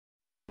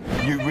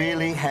You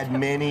really had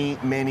many,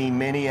 many,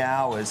 many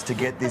hours to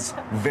get this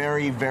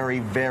very, very,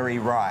 very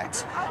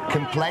right.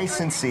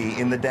 Complacency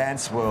in the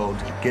dance world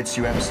gets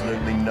you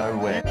absolutely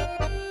nowhere.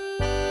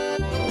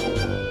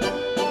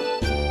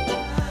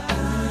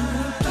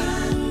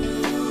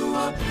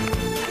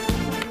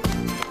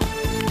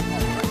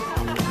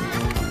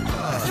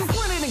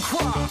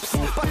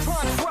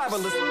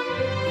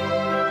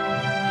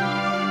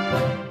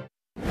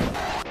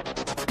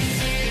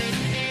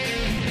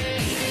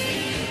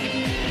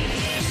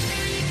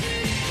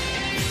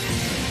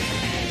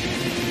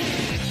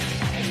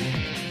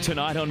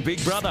 Tonight on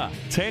Big Brother,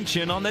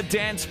 tension on the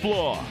dance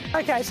floor.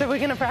 Okay, so we're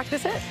going to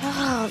practice it?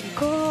 Oh,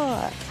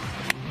 God.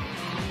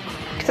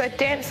 Because I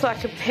dance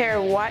like a pair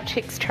of white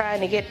chicks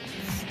trying to get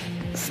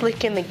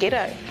slick in the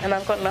ghetto, and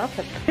I've got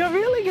nothing. You're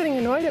really getting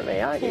annoyed at me,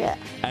 aren't you? Yeah.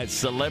 As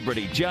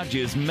celebrity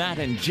judges Matt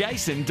and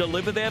Jason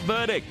deliver their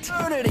verdict.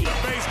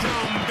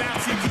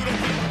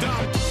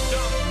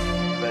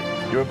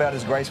 But you're about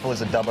as graceful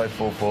as a dubbo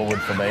full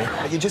forward for me.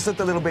 You just looked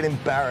a little bit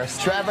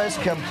embarrassed. Travis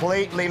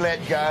completely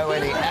let go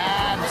and he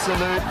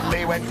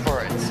absolutely went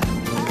for it.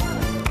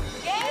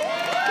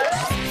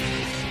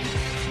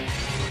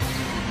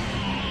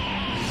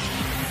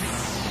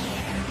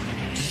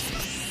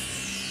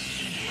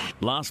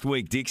 Last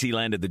week, Dixie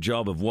landed the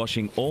job of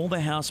washing all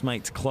the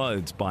housemates'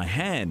 clothes by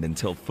hand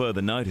until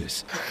further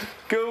notice.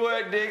 Good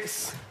work,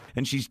 Dix.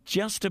 And she's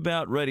just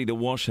about ready to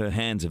wash her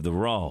hands of the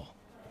role.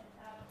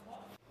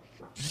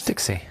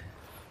 Dixie.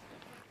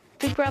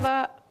 Big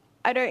Brother,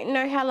 I don't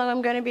know how long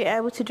I'm going to be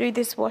able to do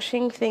this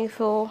washing thing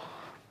for,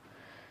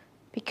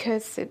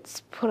 because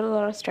it's put a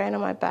lot of strain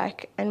on my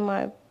back and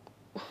my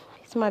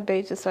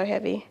boobs are so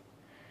heavy.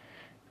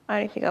 I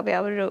don't think I'll be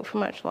able to do it for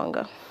much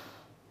longer.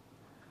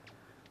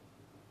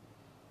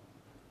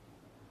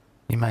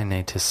 You may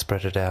need to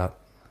spread it out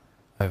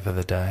over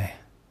the day.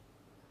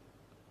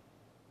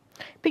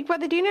 Big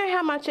Brother, do you know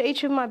how much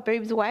each of my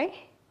boobs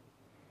weigh?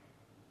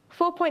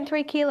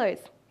 4.3 kilos,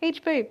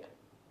 each boob.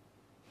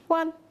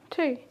 1,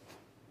 2.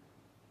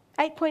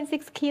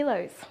 8.6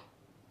 kilos.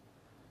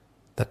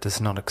 That does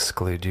not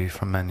exclude you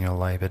from manual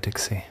labour,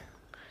 Dixie.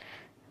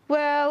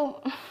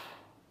 Well,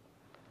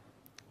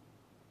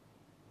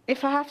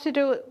 if I have to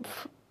do it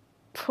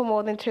for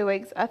more than 2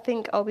 weeks, I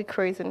think I'll be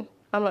cruising.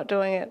 I'm not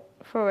doing it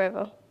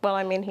forever while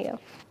I'm in here.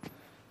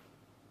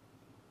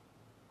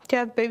 Do you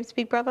have boobs,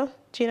 Big Brother?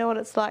 Do you know what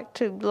it's like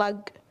to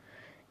lug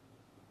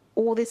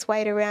all this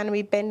weight around and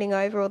be bending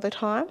over all the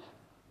time?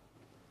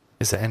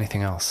 Is there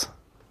anything else?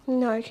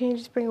 No, can you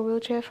just bring a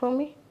wheelchair for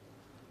me?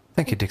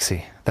 Thank you,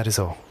 Dixie. That is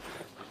all.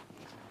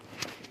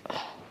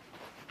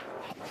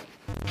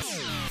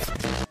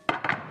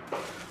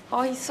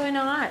 Oh, he's so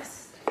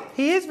nice.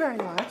 He is very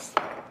nice.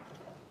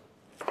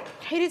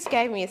 He just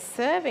gave me a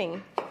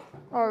serving.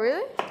 Oh,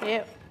 really?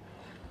 Yep.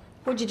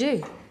 What'd you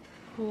do?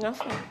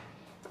 Nothing.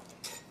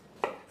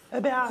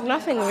 About...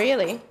 Nothing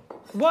really.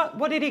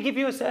 What did he give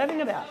you a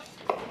serving about?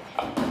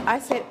 I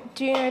said,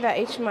 do you know that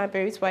each of my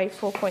boobs weigh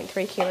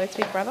 4.3 kilos,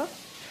 Big Brother?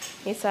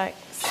 He's like,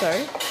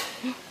 so?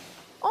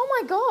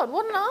 Oh my God,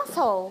 what an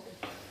asshole.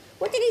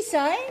 What did he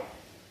say?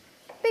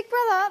 Big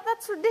Brother,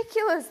 that's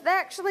ridiculous. They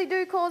actually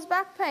do cause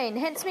back pain,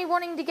 hence me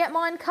wanting to get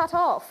mine cut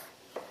off.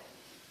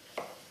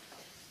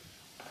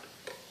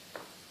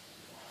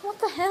 What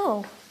the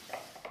hell?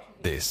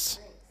 This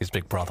is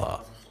Big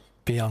Brother.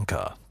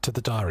 Bianca to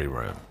the diary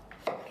room.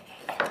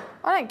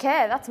 I don't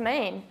care, that's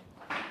mean.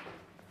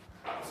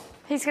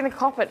 He's going to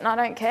cop it and I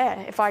don't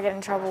care if I get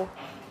in trouble.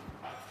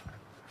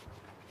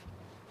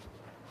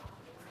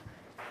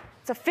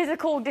 It's a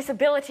physical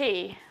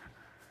disability.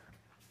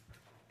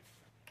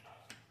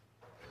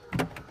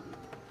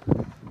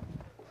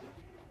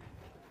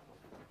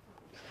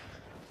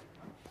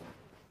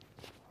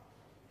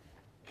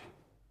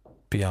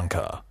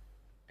 Bianca,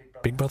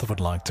 Big Brother would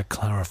like to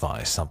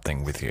clarify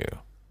something with you.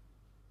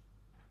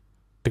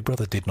 Big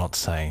Brother did not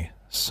say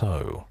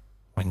so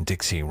when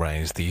Dixie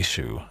raised the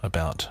issue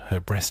about her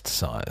breast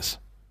size.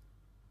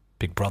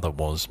 Big Brother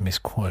was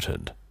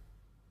misquoted.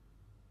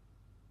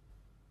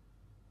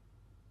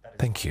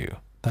 Thank you.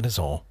 That is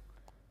all.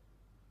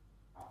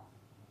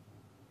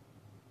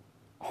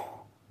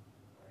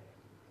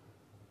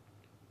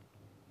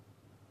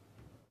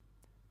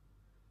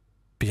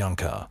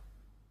 Bianca,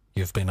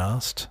 you've been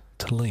asked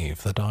to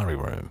leave the diary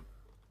room.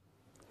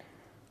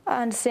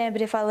 I understand,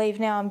 but if I leave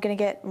now, I'm going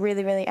to get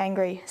really, really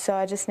angry. So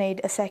I just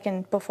need a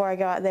second before I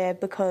go out there,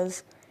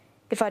 because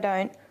if I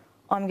don't,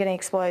 I'm going to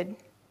explode.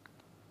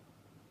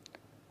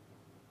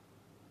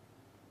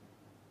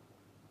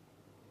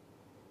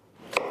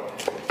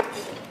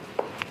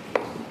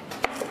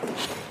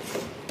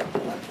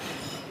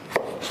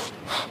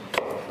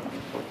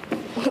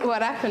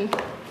 What happened?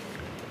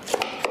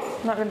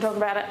 I'm not going to talk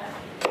about it.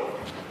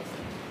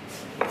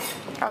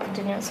 I'll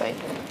continue in suite.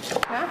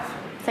 Huh?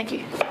 Thank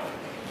you.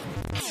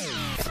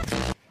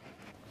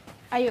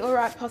 Are you all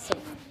right, Possum?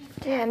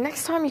 Yeah,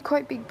 next time you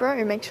quote Big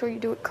Bro, make sure you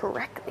do it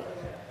correctly.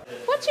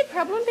 What's your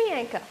problem,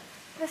 Bianca?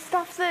 The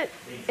stuff that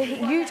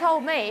you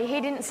told me he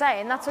didn't say,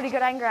 and that's what he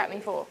got angry at me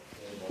for.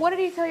 What did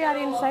he tell you I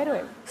didn't say to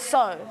him?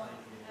 So,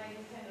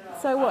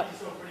 So what?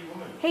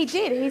 He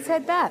did. He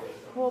said that.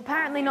 Well,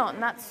 apparently not,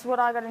 and that's what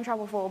I got in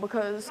trouble for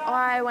because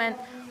I went,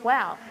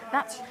 wow,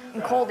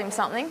 and called him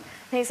something. And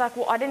he's like,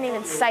 well, I didn't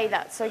even say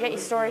that, so get your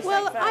story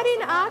straight first. I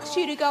didn't ask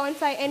you to go and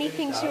say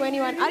anything to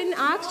anyone. I didn't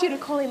ask you to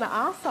call him an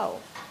arsehole.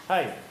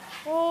 Hey.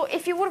 Well,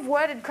 if you would have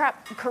worded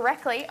crap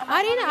correctly...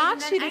 I didn't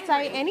ask you to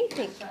say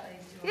anything.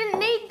 You didn't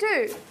need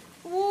to.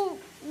 Well,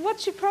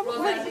 what's your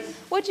problem?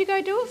 What'd you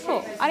go do it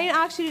for? I didn't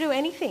ask you to do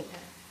anything.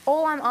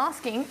 All I'm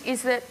asking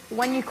is that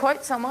when you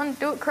quote someone,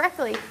 do it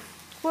correctly.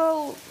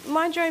 Well,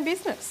 mind your own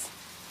business.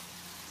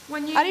 I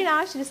didn't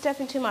ask you to step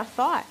into my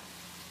fight.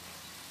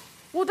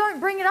 Well, don't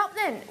bring it up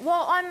then.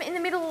 Well, I'm in the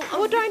middle of...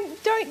 Well,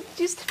 don't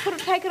just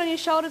take it on your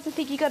shoulders and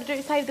think you got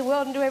to save the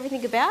world and do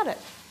everything about it.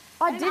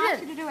 I didn't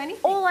ask you to do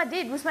anything. All I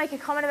did was make a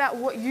comment about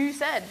what you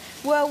said.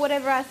 Well,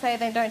 whatever I say,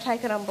 then don't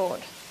take it on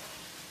board.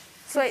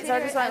 Sweet, so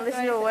I just won't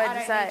listen to a word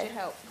you say. I don't need your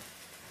help.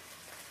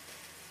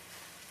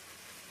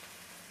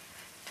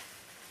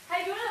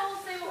 Hey, do you want to all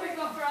see what we've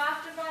got for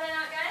after Friday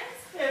night games?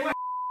 Yeah,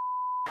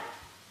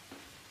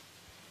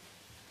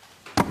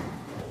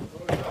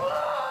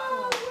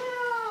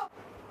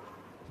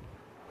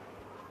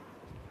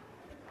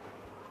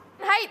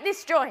 I hate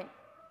this joint.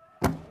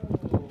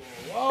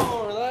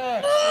 Whoa,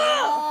 relax.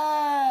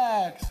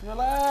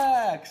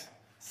 Relax.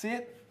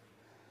 Sit.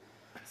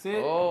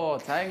 Oh,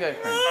 tango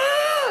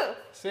friend.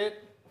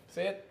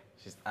 Sit.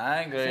 She's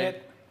angry.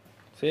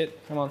 Sit.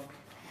 Come on.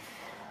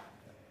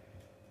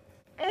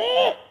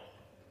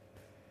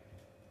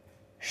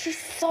 She's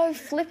so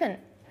flippant.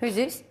 Who's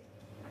this?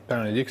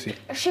 Apparently Dixie.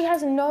 She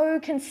has no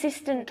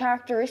consistent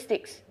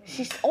characteristics.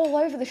 She's all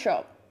over the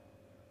shop.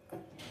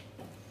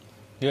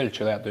 You gotta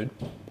chill out, dude.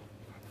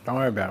 Don't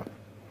worry about it.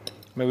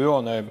 I mean, we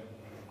all know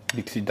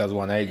Dixie does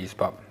 180s,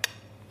 but...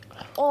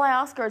 All I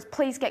ask her is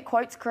please get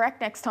quotes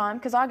correct next time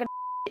because I got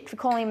shit for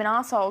calling him an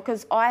arsehole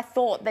because I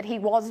thought that he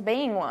was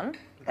being one.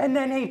 And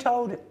then he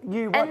told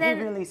you what he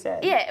really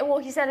said. Yeah, well,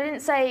 he said I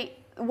didn't say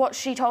what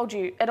she told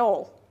you at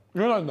all.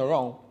 You're not in the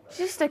wrong. She's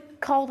just a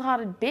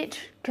cold-hearted bitch,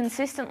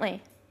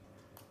 consistently.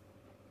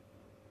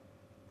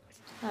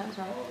 That's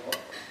right.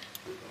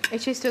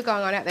 Is she still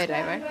going on out there,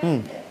 Damo?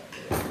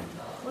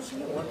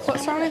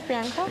 What's wrong with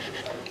Bianca?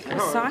 A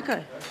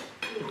psycho.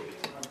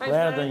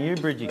 Louder than you,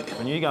 Bridget,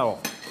 when you go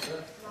off.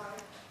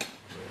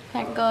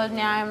 Thank God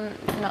now I'm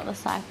not the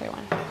psycho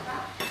one.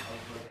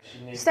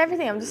 Just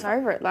everything, I'm just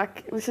over it.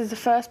 Like, this is the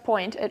first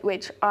point at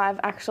which I've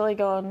actually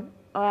gone,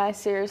 I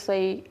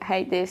seriously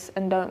hate this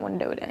and don't want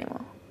to do it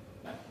anymore.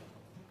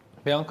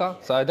 Bianca,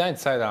 so don't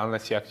say that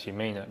unless you actually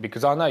mean it,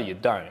 because I know you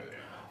don't. I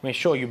mean,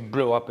 sure, you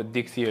blew up at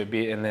Dixie a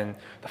bit and then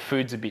the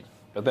food's a bit,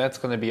 but that's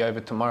going to be over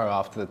tomorrow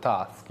after the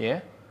task,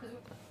 yeah?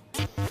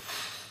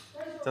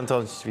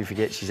 Sometimes we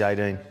forget she's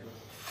 18.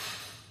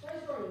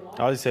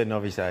 I just heard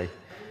Novi say,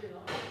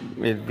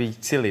 it'd be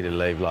silly to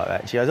leave like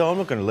that. She goes, oh, I'm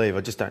not going to leave,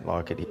 I just don't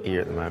like it here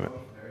at the moment.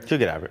 She'll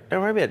get over it.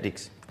 Don't worry about it,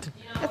 Dix.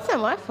 That's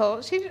not my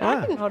fault. I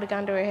didn't hold a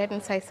gun to her head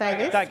and say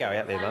this. Don't go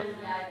out there, bud.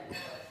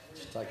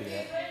 Just take it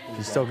out.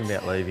 She's talking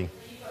about leaving.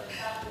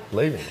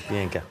 Leaving?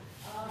 Bianca.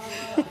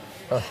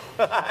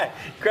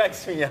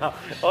 Cracks me up.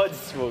 I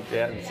just walked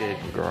out and said,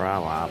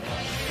 grow up.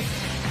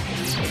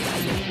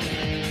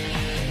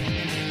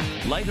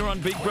 Later on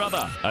Big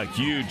Brother, a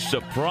huge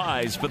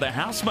surprise for the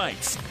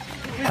housemates.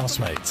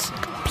 Housemates,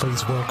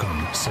 please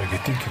welcome So You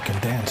Think You Can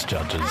Dance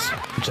judges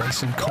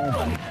Jason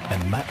Coleman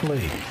and Matt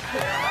Lee.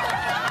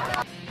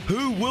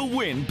 Who will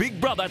win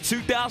Big Brother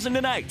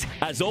 2008?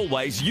 As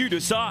always, you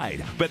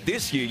decide. But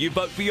this year, you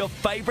vote for your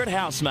favourite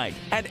housemate.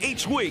 And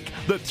each week,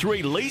 the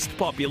 3 least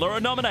popular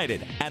are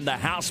nominated. And the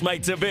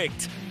housemates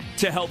evict.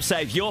 To help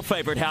save your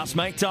favourite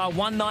housemate, dial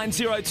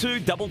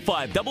 1902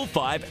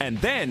 5555 and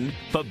then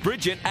for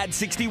Bridget add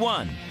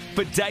 61.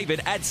 For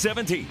David add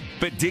 70.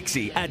 For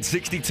Dixie add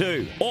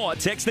 62. Or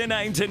text their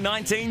name to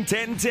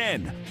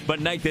 191010. For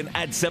Nathan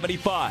add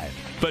 75.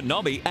 For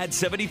Nobby add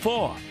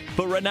 74.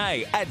 For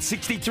Renee add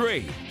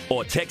 63.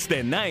 Or text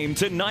their name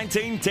to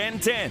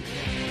 191010.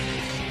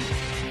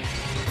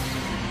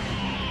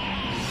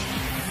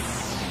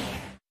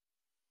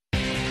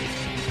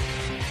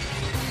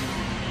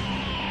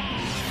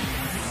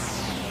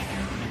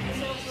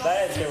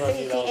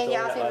 And you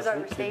asked me was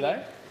over Stevie.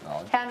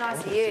 How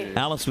nice of you.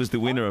 Alice was the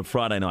winner of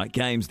Friday Night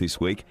Games this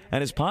week,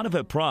 and as part of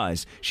her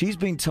prize, she's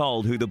been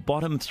told who the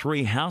bottom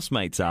 3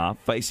 housemates are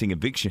facing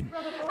eviction.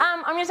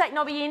 I'm going to take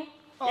Nobby in.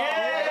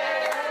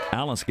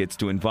 Alice gets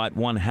to invite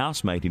one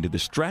housemate into the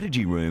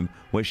strategy room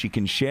where she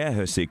can share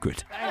her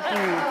secret.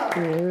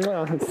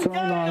 It's so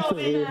nice of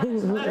you.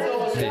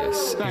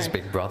 This is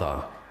Big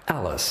Brother.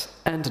 Alice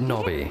and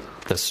Nobby.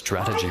 The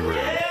strategy room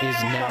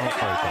is now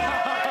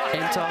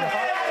open. Enter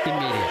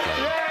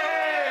immediately.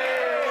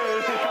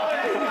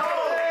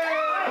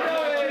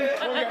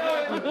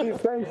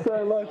 Thanks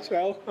so much,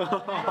 Al.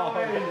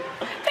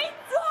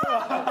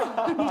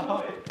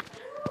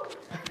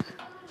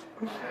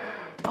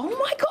 Oh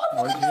my God,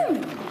 look at them.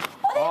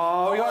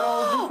 Oh, we got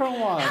all different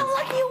ones. How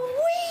lucky are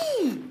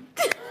we?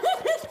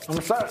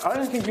 I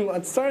don't think you...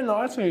 It's so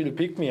nice of you to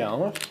pick me,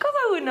 Alma. Of course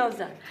I wouldn't have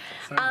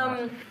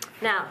done.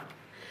 Now,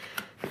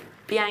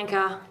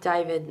 Bianca,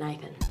 David,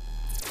 Nathan.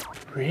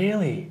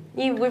 Really?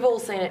 We've all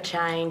seen it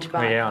change,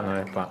 but... Yeah,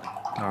 I know, but...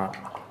 Alright.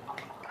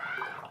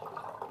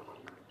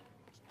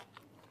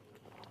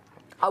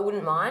 I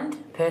wouldn't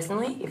mind,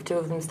 personally, if 2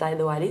 of them stayed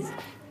the way it is.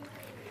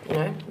 You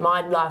know, my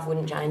life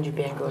wouldn't change if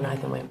Bianca or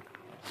Nathan went.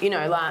 You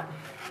know, like,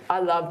 I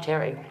love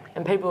Terry,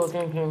 and people are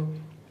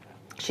thinking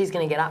she's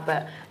going to get up,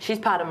 but she's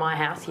part of my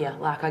house here.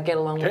 Like, I get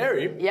along with...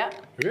 Terry? Yeah.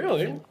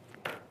 Really?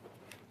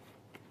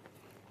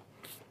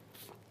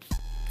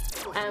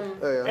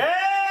 There you go.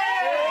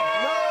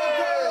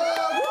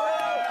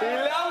 He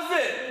loves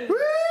it!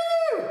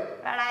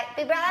 Right,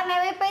 Big Brother,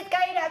 may we please go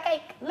eat our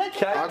cake? Look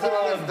I think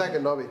I'll have to take a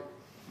Nobby.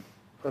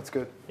 That's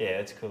good. Yeah,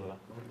 it's cool.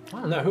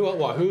 I don't know.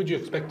 Who would you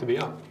expect to be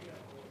up?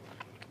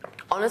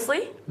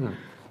 Honestly,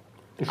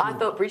 I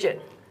thought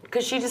Bridget,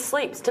 because she just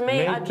sleeps. To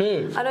me, I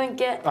don't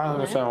get... I don't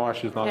understand why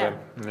she's not Yeah. there.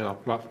 You know,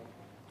 but...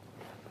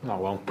 Oh,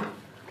 well.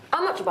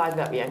 I'm not surprised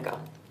about Bianca.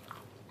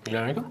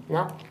 Bianca?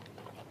 No.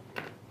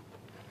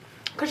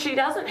 Because she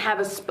doesn't have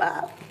a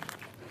spark.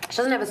 She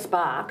doesn't have a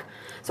spark.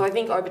 So I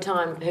think over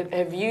time,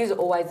 her views are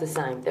always the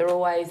same. They're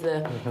always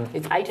the,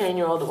 it's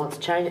 18-year-old that wants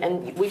to change,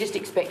 and we just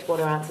expect what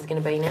her answer's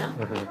going to be now.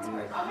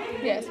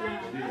 Yes.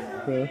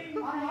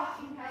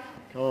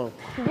 Come on.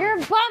 You're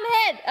a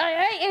bumhead. I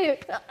hate you.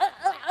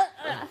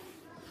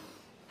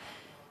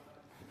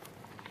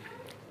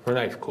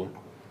 Renee's cool.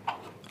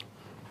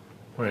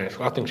 Renee's,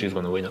 I think she's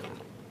going to win it,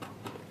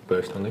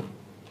 personally.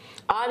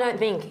 I don't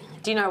think.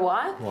 Do you know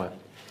why? Why?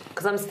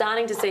 Because I'm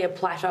starting to see a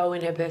plateau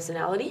in her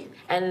personality,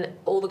 and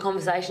all the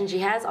conversations she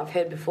has, I've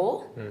heard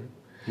before.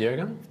 You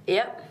reckon?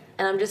 Yep.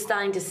 And I'm just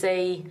starting to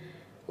see,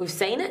 we've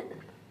seen it.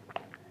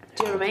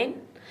 Do you know what I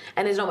mean?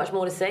 And there's not much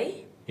more to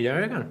see. You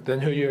reckon? Then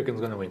who do you reckon's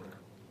going to win?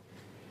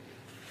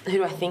 Who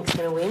do I think's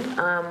going to win?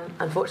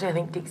 Unfortunately, I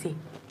think Dixie.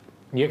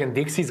 You reckon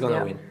Dixie's going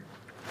to win?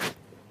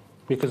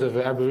 Because of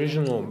the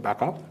Aboriginal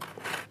backup?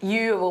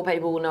 You, of all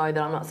people, will know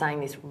that I'm not saying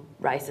this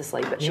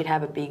racistly, but she'd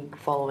have a big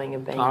following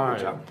of being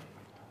Aboriginal.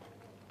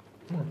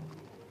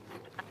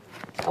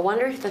 I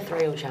wonder if the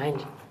 3 will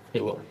change.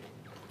 It will.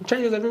 It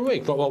changes every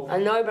week. Well, I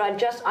know, but I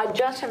just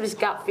have this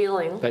gut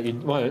feeling. that you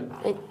won't.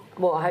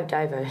 Well, I hope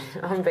Davo.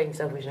 I'm being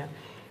selfish now.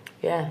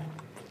 Yeah.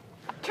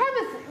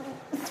 Travis,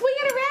 swing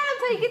it around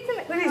so you get some...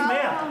 Look at his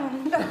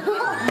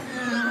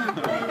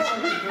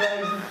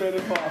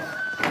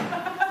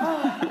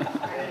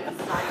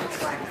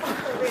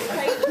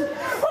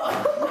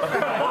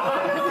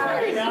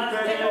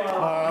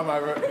I'm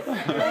over it.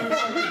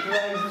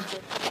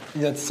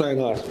 That's so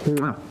nice.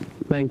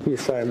 Thank you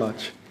so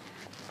much.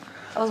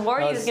 I was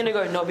worried he was going to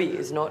go Nobby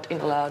is not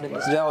allowed in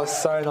this. That was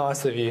so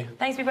nice of you.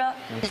 Thanks, big brother.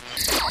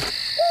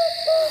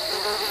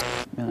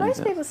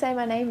 Most people say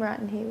my name right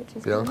in here, which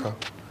is Bianca.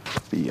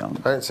 Bianca.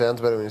 I think it sounds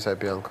better when you say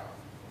Bianca.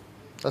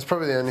 That's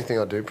probably the only thing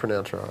I do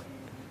pronounce right.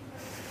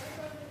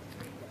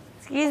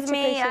 Excuse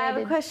me, I have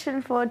a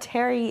question for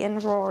Terry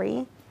and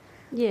Rory.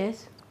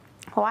 Yes.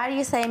 Why do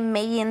you say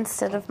me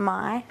instead of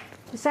my?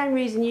 The same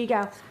reason you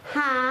go,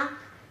 huh?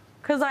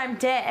 Because I'm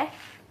deaf.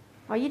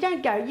 Oh, you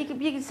don't go. You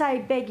can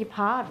say beg your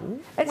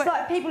pardon. It's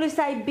like people who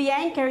say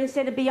Bianca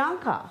instead of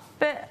Bianca.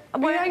 But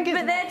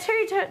they're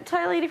two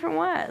totally different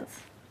words.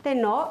 They're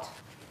not.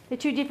 They're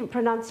two different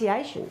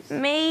pronunciations.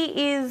 Me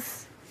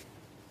is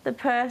the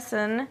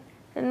person,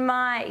 and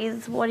my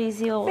is what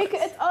is yours.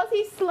 Because it's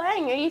Aussie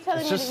slang. Are you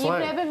telling me that just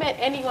slang. you've never met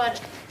anyone,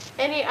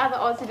 any other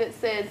Aussie that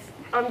says,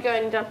 I'm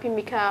going to jump in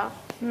my car?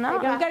 No.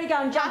 I'm going to go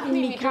and jump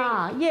in my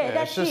car. Yeah,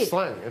 that's it's just it.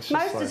 slang. It's just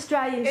Most slang.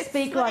 Australians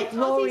speak like it's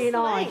Rory Aussie and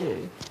I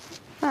slang.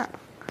 do.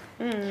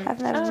 I've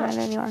never met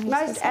anyone who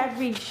Most says that.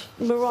 average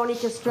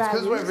moronic Australians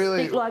Because we're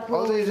really, speak like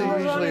Rory Aussies and I are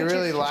do. usually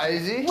really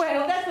lazy.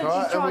 Well, that's what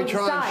right? she's trying and we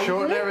try to and say,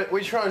 shorten isn't it?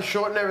 we try and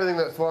shorten everything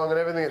that's long, and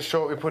everything that's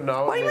short we put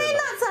no. What do you mean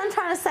that's what I'm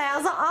trying to say? I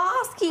was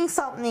asking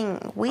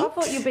something. Witch? I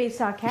thought you were being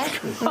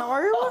sarcastic.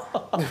 No.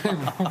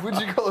 Would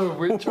you call her a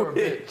witch or a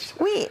bitch?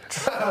 Witch.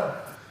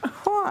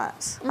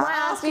 What? I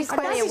asked you a I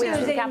don't think question.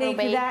 there's any need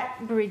for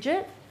that,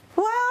 Bridget.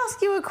 Well, I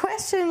ask you a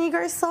question and you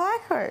go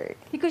psycho.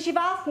 Because you've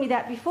asked me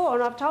that before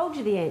and I've told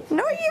you the answer.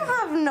 No, you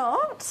have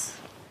not.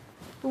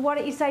 Well, why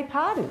don't you say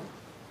pardon?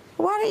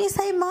 Why don't you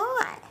say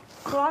my?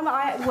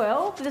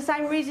 Well, for the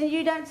same reason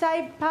you don't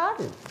say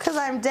pardon. Because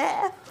I'm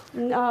deaf.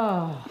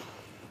 No.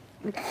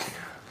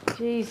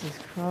 Jesus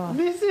Christ.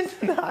 This is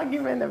an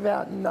argument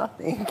about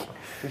nothing.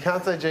 You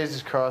can't say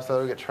Jesus Christ,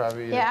 that'll get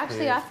Travis. Yeah,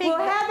 actually, I think...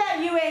 Well, how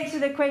about you answer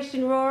the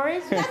question, Rory?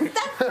 That's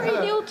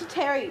 3-0 to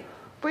Terry.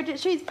 Bridget,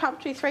 she's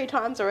pumped you 3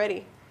 times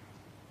already.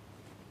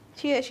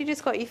 She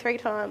just got you 3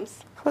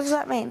 times. What does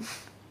that mean?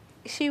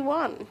 She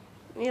won.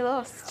 You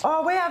lost.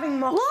 Oh, we're having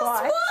mock Lost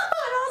fights. what?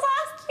 I was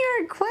asking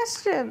you a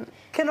question.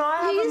 Can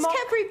I have You a just mock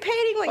kept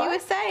repeating what you were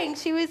fight? saying.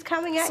 She was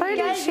coming at So you.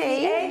 did she?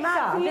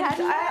 Answer. You It's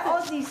had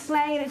Aussie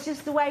slang and it's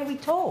just the way we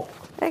talk.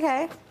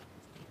 Okay.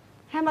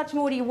 How much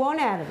more do you want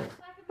out of it?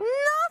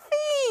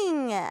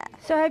 Nothing.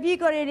 So have you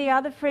got any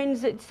other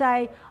friends that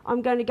say,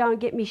 I'm going to go and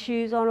get my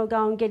shoes on or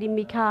go and get in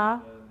my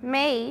car?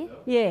 Me?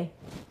 Yeah.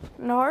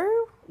 No.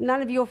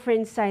 None of your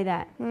friends say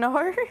that? No.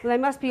 Well, they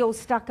must be all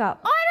stuck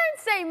up. I don't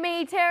say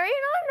me, Terry, and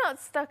I'm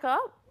not stuck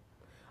up.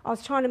 I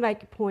was trying to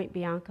make a point,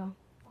 Bianca.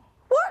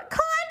 What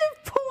kind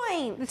of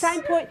point? The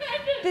same point.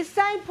 The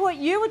same point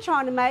you were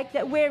trying to make,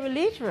 that we're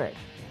illiterate.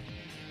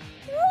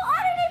 Well,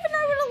 I don't even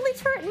know what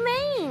illiterate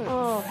means.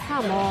 Oh,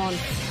 come on.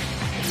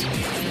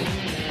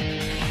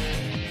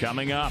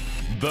 Coming up,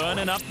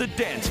 burning up the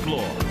dance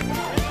floor.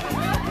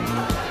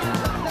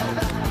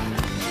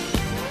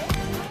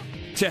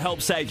 To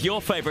help save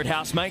your favourite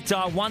housemate,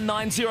 dial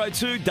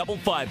 1902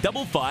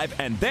 5555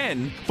 and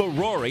then for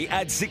Rory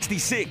add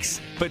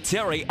 66, for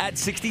Terry add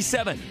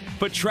 67,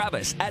 for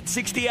Travis add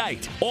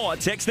 68 or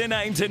text their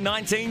name to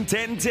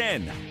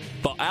 191010.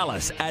 For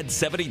Alice add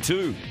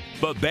 72,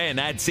 for Ben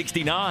add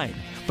 69,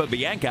 for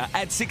Bianca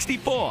add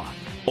 64.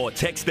 Or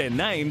text their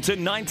name to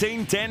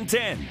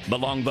 191010. The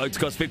long votes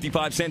cost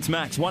 55 cents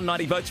max.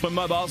 190 votes for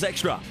mobiles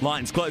extra.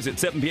 Lines close at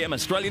 7 p.m.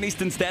 Australian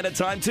Eastern Standard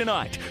Time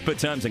tonight. For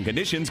terms and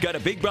conditions, go to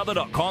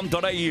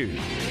bigbrother.com.au.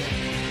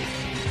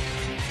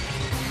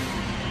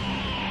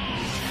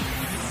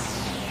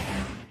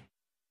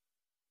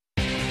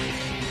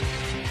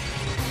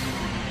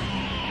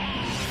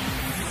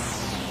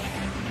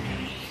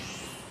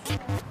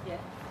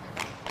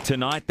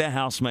 Tonight, the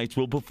housemates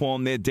will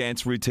perform their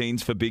dance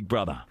routines for Big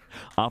Brother.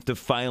 After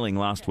failing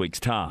last week's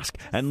task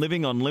and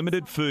living on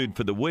limited food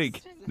for the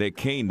week, they're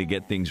keen to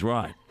get things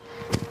right.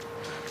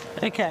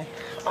 Okay,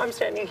 I'm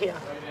standing here.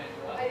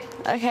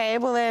 Okay,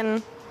 well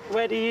then...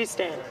 Where do you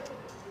stand?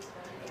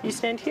 You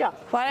stand here.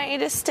 Why don't you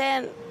just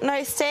stand...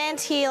 No,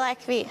 stand here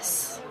like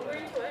this.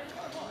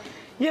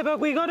 Yeah, but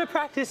we got to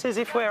practice as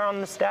if we're on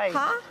the stage.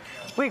 Huh?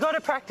 We got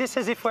to practice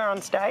as if we're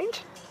on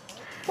stage.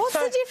 What's the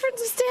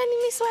difference of standing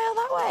this way or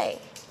that way?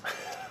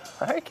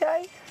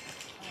 Okay.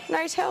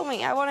 No, tell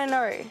me. I want to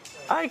know.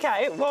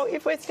 Okay, well,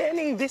 if we're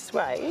standing this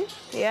way...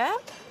 Yeah?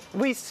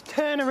 We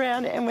turn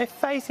around and we're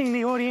facing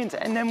the audience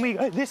and then we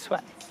go this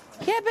way.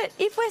 Yeah, but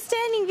if we're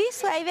standing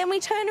this way, then we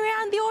turn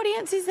around, the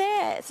audience is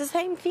there. It's the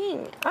same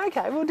thing.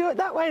 Okay, we'll do it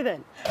that way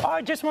then.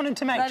 I just wanted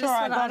to make sure I got it. I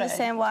just want to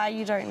understand why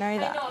you don't know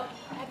that.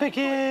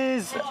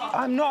 Because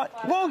I'm not...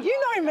 Well, you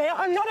know me,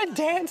 I'm not a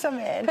dancer,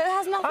 man. But it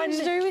has nothing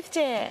to do with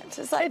dance.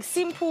 It's like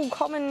simple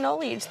common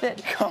knowledge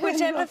that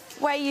whichever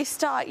way you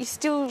start, you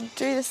still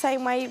do the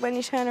same way when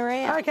you turn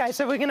around. Okay,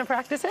 so we're going to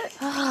practice it?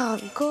 Oh,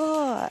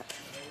 God.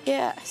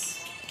 Yes.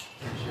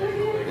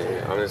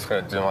 Yeah, I'm just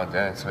going to do my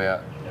dance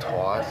about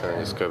twice and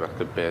just go back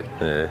to bed.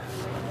 Yeah.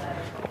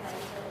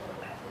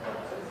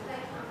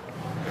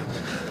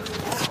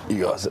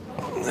 You guys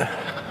are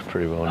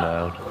pretty well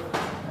nailed.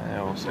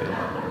 Yeah, we'll see.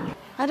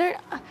 I don't...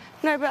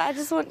 No, but I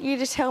just want you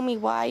to tell me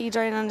why you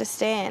don't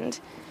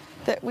understand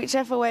that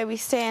whichever way we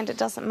stand, it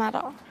doesn't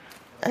matter.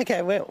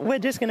 Okay, we're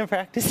just going to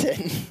practice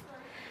it.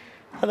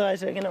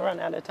 Otherwise, we're going to run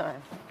out of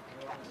time.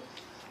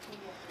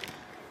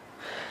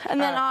 And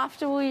then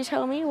after, will you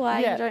tell me why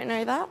you don't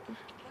know that?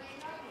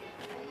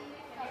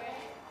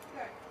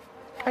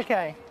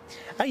 Okay.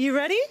 Are you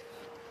ready?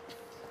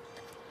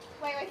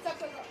 Wait, stop.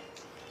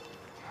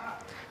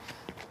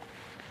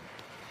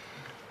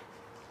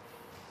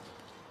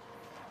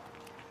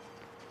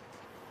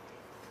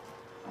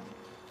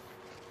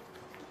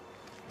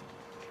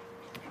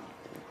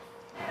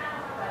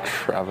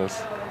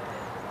 Travis.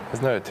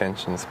 There's no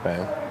attention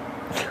span.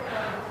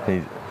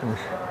 It'd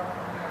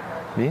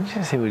be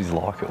interesting to see what he's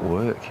like at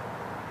work.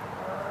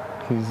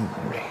 He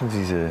reckons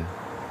he's a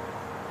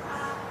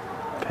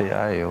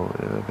PA or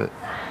whatever, but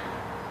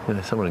you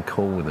know, someone would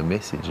call with a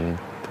message and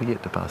he'd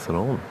forget to pass it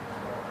on.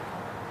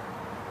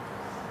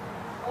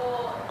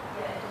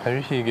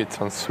 Maybe he gets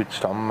on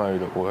switched on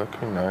mode at work,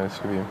 who knows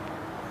with him.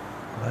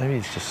 Maybe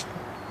it's just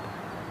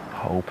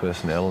whole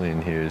personality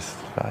in here is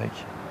fake.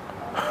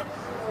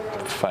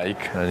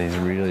 Fake. And he's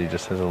really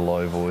just has a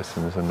low voice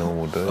and is a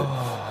normal dude.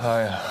 Oh,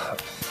 yeah.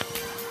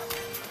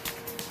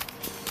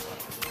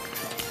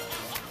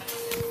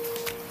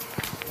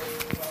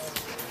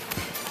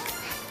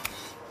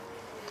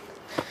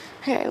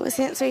 Okay, well,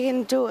 since we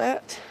can do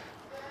it,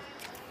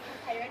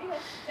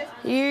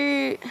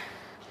 you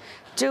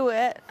do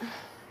it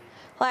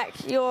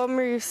like your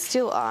moves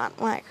still aren't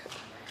like...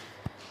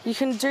 You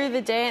can do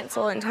the dance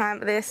all in time,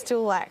 but they're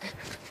still like...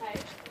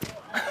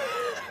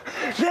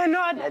 They're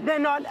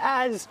not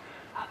as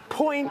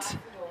point.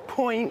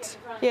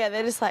 Yeah,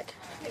 they're just like...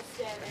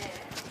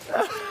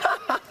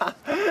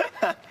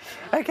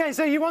 Okay,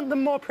 so you want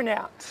them more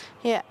pronounced?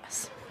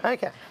 Yes.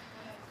 Okay.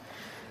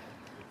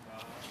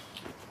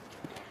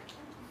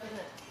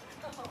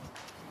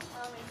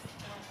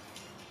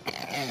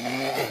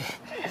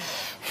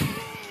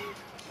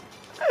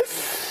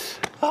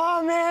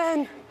 Oh,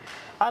 man.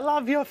 I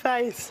love your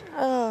face.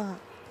 Oh,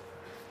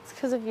 it's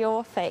because of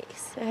your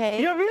face, okay?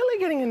 You're really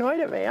getting annoyed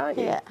at me, aren't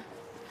you? Yeah.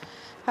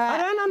 I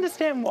don't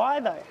understand why,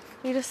 though.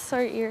 You're just so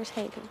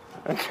irritating.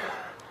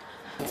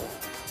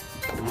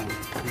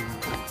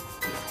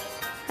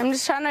 I'm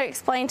just trying to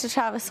explain to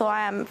Travis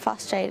why I'm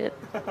frustrated.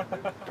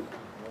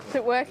 Is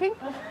it working?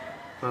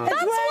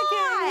 That's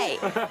why!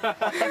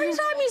 Every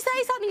time you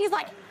say something, he's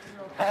like...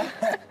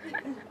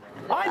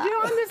 I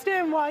do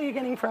understand why you're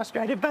getting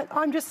frustrated, but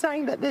I'm just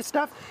saying that there's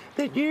stuff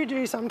that you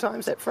do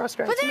sometimes that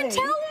frustrates me. But then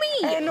tell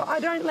me! And I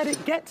don't let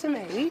it get to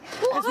me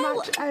as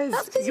much as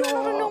that's because you're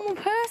not a normal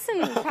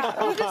person, Kat.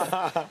 You just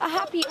are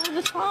happy all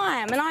the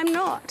time, and I'm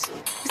not.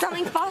 If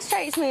something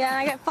frustrates me, then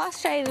I get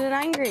frustrated and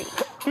angry.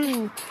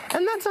 And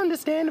that's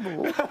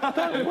understandable.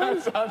 But when we're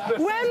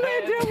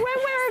about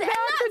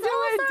to do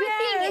a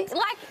dance...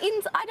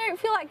 I don't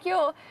feel like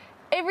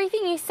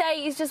everything you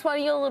say is just one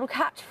of your little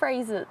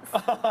catchphrases.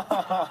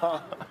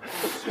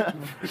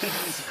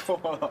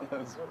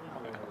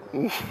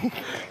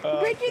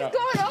 Bridget's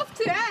gone off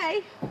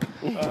today.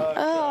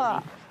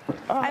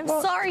 I'm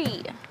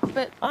sorry,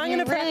 but I'm you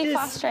going to really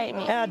frustrate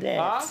me. Our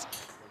dance.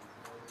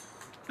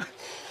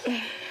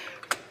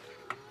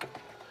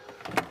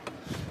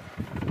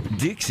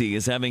 Dixie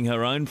is having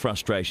her own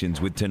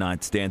frustrations with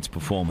tonight's dance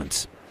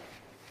performance.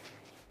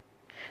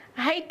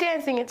 I hate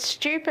dancing, it's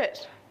stupid.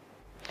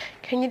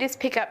 Can you just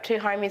pick up two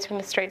homies from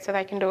the street so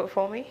they can do it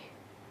for me?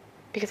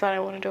 Because I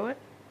don't want to do it.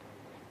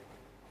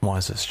 Why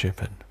is it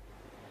stupid?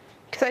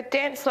 Because I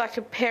dance like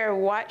a pair of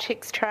white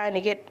chicks trying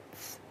to get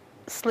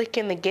slick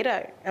in the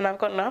ghetto, and I've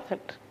got nothing.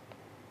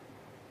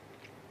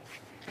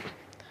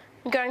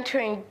 I'm going to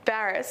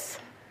embarrass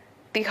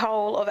the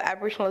whole of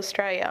Aboriginal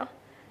Australia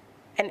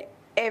and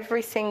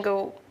every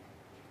single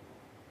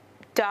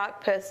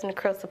dark person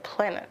across the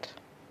planet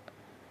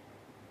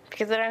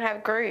because I don't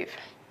have groove.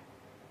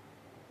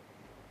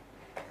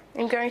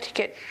 I'm going to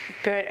get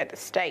burnt at the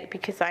stake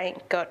because I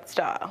ain't got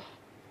style.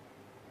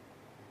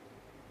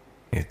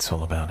 It's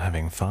all about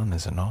having fun,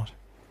 is it not?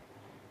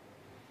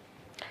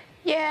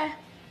 Yeah,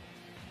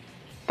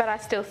 but I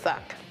still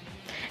suck.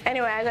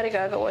 Anyway, I gotta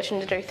go, I've got washing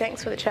to do.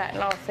 Thanks for the chat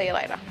and I'll see you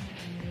later.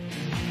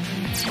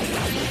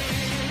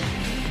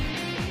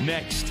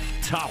 Next,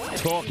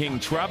 tough talking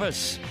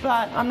Travis.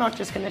 But I'm not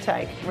just going to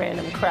take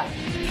random crap.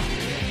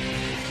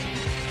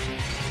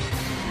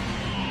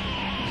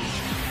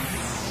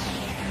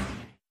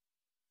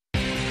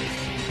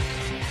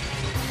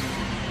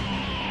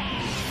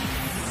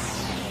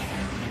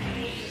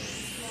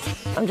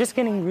 I'm just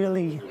getting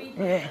really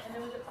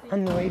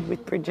annoyed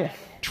with Bridget.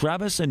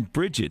 Travis and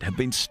Bridget have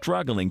been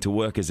struggling to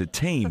work as a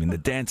team in the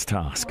dance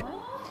task.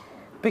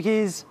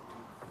 Because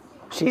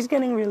she's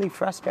getting really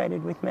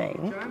frustrated with me,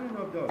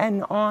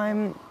 and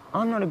I'm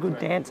not a good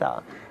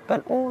dancer.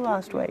 But all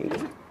last week,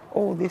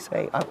 all this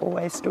week, I've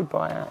always stood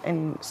by her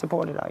and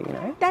supported her, you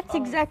know? That's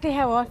exactly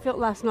how I felt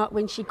last night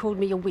when she called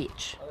me a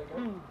witch.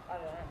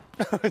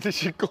 Did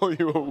she call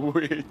you a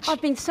witch?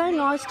 I've been so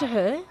nice to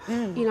her,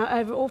 you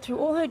know, through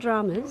all her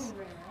dramas.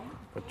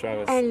 But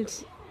Travis,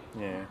 and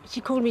yeah,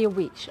 she called me a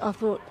witch. I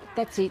thought,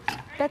 that's it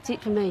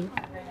for me.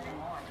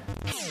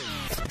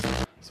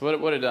 So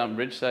what did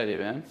Bridge say to you,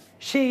 man?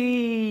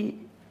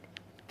 She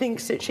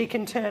thinks that she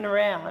can turn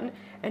around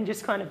and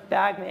just kind of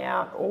bag me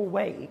out all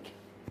week.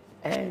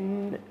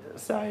 And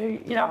so,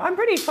 you know, I'm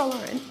pretty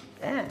tolerant.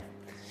 Yeah.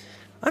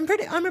 I'm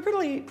a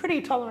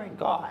pretty tolerant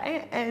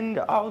guy, and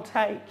I'll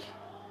take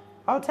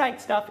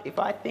stuff if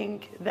I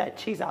think that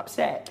she's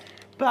upset.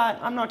 But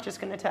I'm not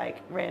just going to take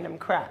random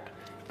crap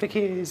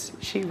because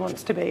she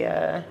wants to be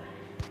a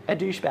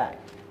douchebag.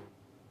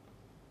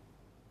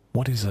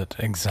 What is it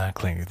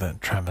exactly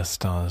that Travis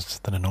does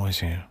that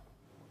annoys you?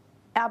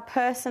 Our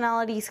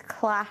personalities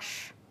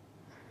clash.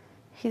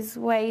 He's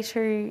way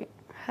too,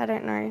 I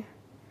don't know,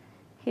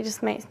 he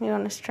just makes me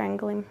want to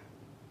strangle him.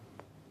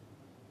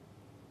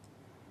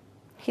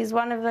 He's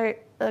one of the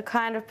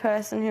kind of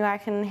person who I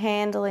can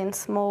handle in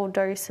small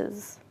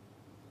doses.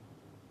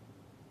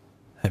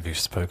 Have you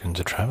spoken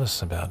to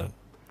Travis about it?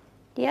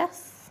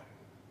 Yes.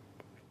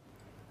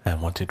 And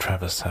what did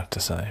Travis have to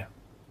say?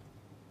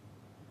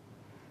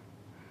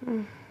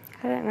 I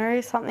don't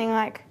know, something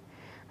like,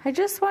 I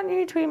just want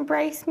you to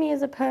embrace me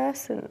as a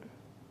person.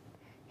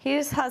 He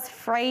just has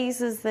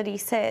phrases that he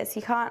says. He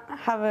can't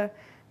have a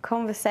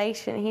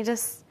conversation. He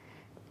just,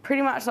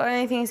 pretty much the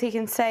only things he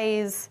can say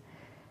is,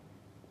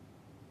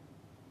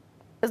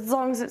 as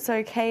long as it's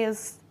okay,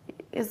 as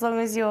long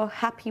as you're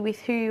happy with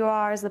who you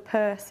are as a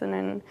person,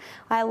 and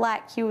I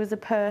like you as a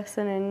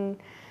person, and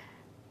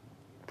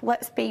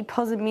let's be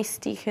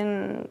pessimistic.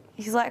 And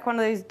he's like one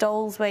of those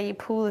dolls where you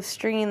pull the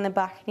string in the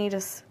back and he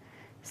just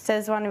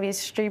says one of his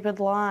stupid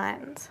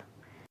lines.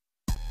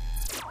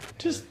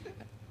 Just,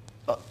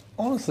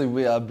 honestly,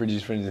 we are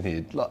British friends in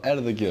here. Like, out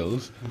of the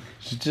girls,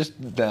 she's just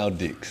now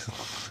dicks.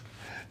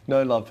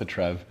 No love for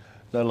Trav.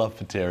 No love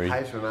for Terry.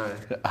 Hates Renee.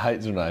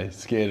 Hates Renee.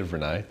 Scared of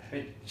Renee.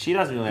 She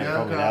doesn't really have a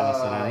problem with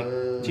Alice, I don't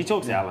think. She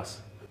talks to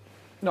Alice.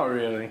 Not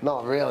really.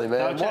 Not really,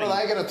 man. No, What are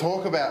they going to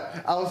talk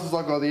about? Alice is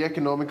like, the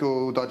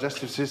economical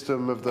digestive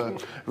system of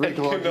the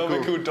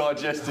Economical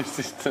digestive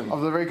system.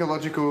 of the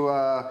ecological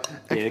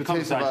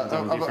expertise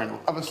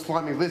of a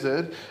slimy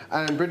lizard,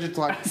 and Bridget's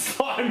like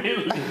slimy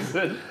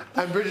lizard.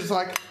 And Bridget's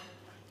like,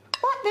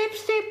 what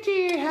lipstick do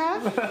you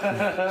have?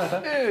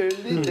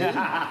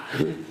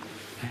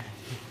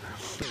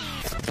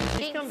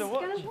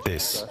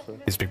 This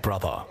is Big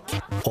Brother.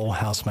 All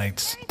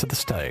housemates to the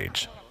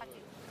stage.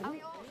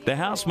 The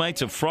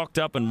housemates are frocked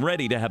up and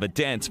ready to have a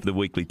dance for the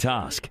weekly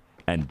task.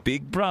 and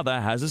Big Brother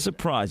has a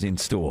surprise in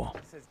store.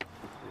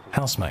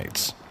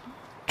 Housemates,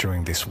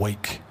 during this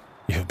week,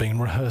 you have been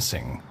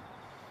rehearsing,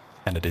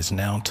 and it is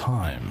now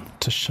time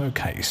to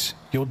showcase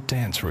your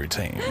dance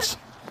routines.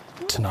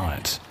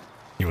 Tonight,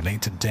 you will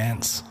need to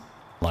dance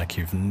like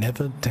you've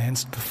never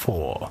danced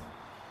before.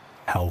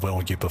 How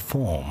well you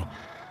perform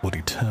will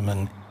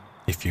determine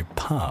if you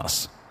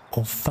pass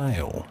or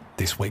fail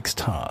this week's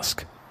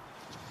task.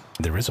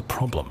 There is a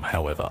problem,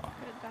 however.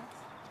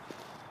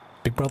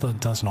 Big Brother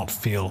does not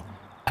feel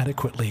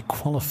adequately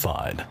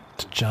qualified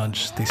to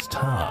judge this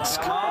task,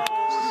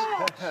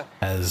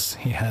 as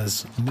he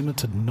has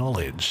limited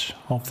knowledge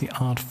of the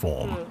art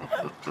form.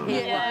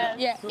 Yeah.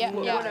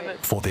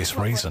 For this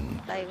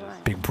reason,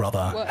 Big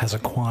Brother has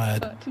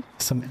acquired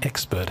some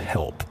expert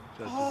help.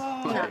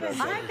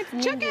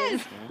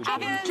 Chookers!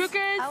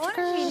 I want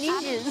to be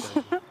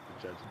ninjas.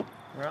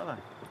 Where are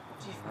they?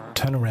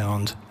 Turn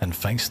around and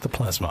face the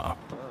plasma.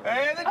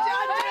 Hey, the judges!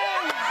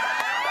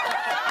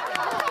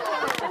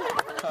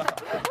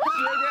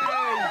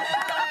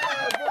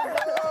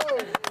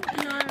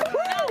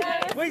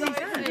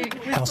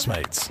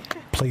 Housemates,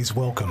 please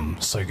welcome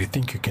So You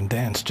Think You Can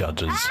Dance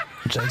judges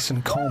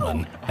Jason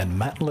Coleman and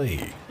Matt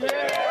Lee.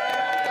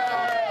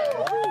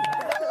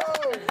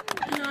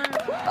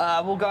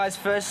 Well, guys,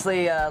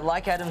 firstly,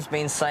 like Adam's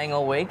been saying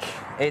all week,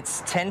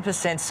 it's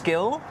 10%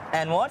 skill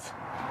and what?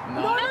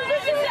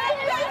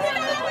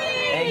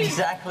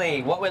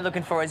 Exactly. What we're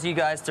looking for is you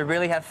guys to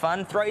really have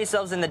fun, throw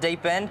yourselves in the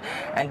deep end,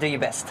 and do your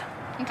best.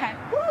 Okay.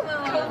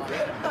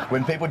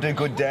 When people do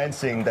good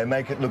dancing, they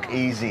make it look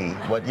easy.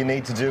 What you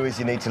need to do is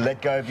you need to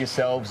let go of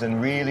yourselves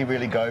and really,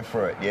 really go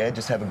for it, yeah?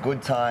 Just have a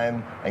good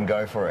time and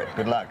go for it.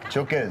 Good luck.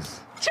 Chookers.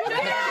 He's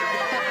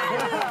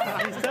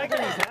taking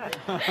his hat.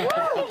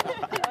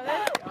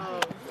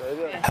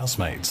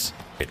 Housemates,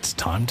 it's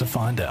time to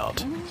find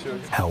out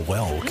how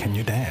well can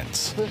you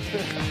dance.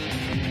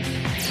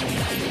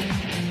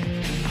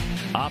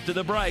 After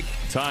the break,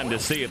 time to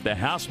see if the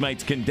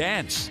housemates can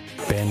dance.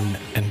 Ben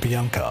and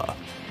Bianca,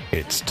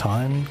 it's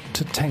time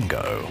to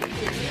tango.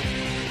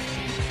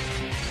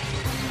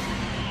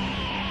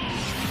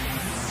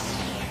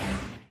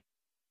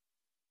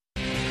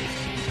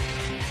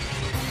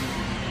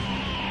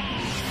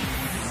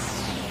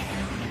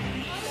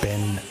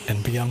 Ben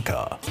and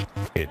Bianca,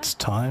 it's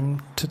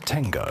time to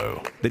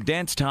tango. The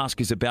dance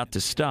task is about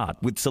to start,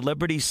 with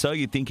celebrity So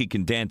You Think You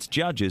Can Dance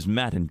judges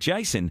Matt and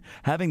Jason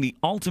having the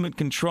ultimate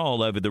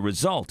control over the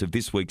result of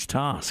this week's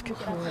task.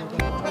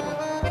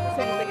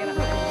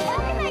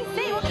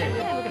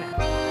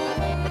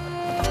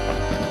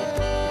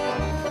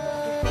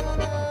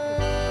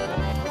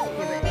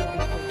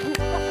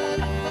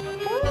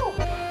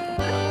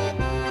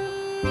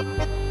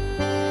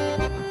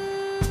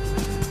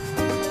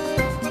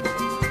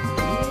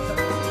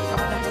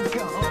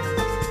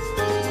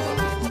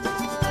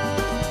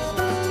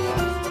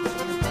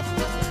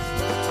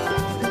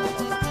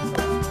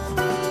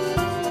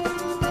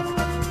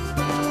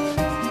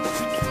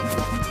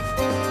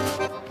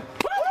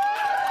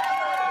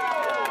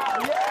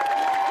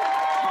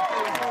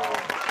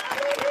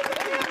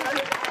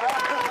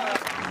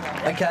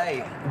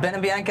 Okay, Ben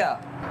and Bianca,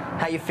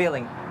 how you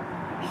feeling?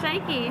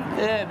 Shaky.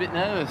 Yeah, a bit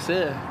nervous,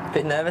 yeah.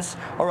 Bit nervous?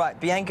 All right,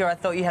 Bianca, I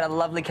thought you had a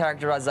lovely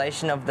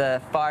characterisation of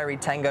the fiery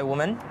tango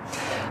woman.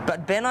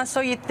 But Ben, I saw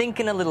you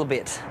thinking a little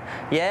bit.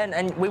 Yeah,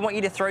 and we want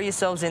you to throw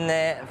yourselves in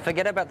there,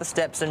 forget about the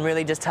steps and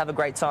really just have a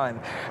great time.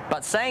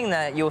 But saying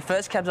that, you were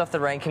first cabs off the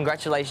rank.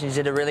 Congratulations,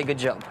 you did a really good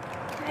job.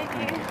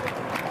 Thank you.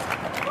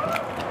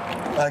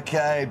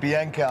 Okay,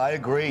 Bianca, I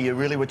agree. You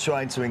really were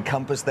trying to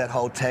encompass that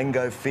whole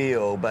tango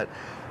feel, but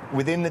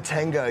within the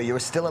tango, you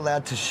were still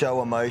allowed to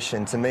show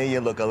emotion. To me,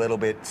 you look a little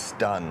bit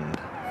stunned.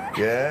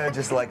 Yeah,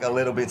 just like a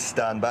little bit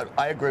stunned. But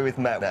I agree with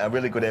Matt. A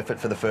really good effort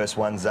for the first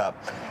ones up.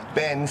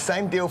 Ben,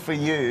 same deal for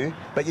you,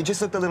 but you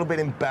just looked a little bit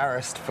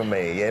embarrassed for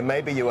me. Yeah,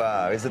 maybe you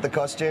are. Is it the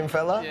costume,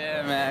 fella?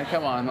 Yeah, man,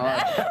 come on.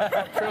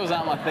 Like, frills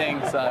aren't my thing,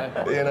 so...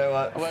 You know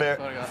what?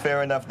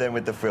 Fair enough then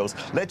with the frills.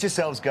 Let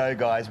yourselves go,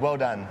 guys. Well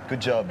done.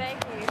 Good job.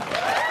 Thank you.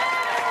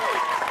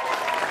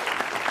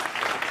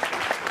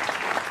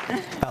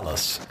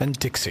 Alice and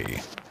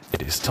Dixie,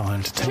 it is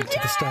time to take to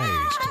the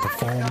stage to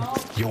perform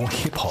your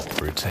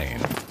hip-hop routine.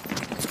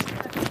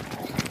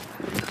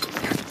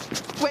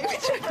 Wait.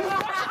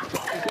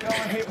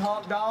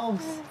 Hip-hop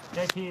dogs.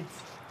 Yeah, kids.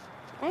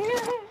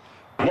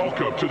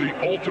 Welcome to the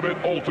ultimate.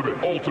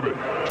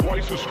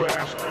 Twice as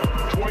fast,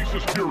 twice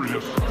as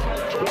furious,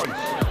 twice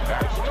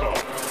as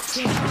tough.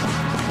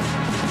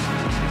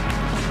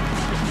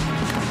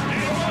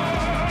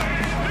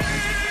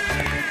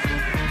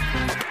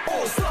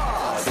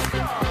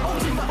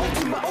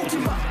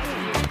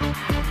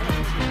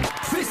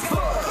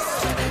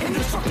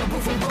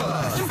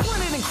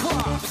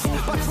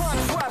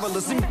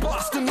 In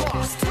Boston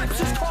lost, flips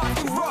his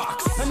parking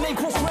rocks, and they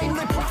proclaim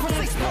their prophets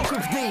they spoke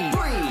of thee.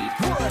 Breathe,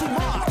 word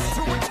march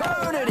to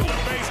eternity.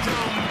 Bass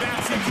drum,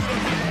 dancing to the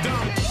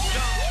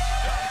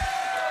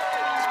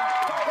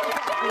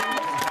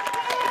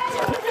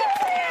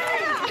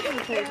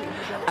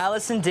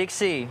Alice and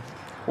Dixie,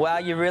 Wow,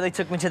 you really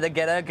took me to the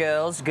ghetto,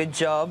 girls. Good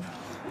job.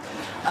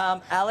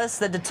 Alice,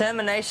 the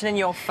determination in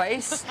your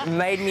face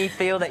made me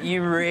feel that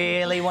you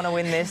really want to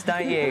win this,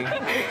 don't you?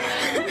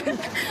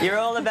 You're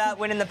all about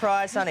winning the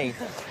prize, honey.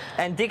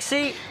 And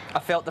Dixie, I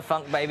felt the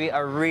funk, baby. I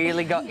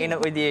really got in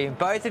it with you.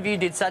 Both of you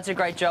did such a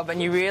great job,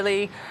 and you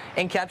really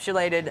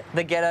encapsulated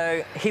the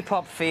ghetto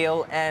hip-hop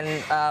feel,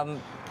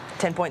 and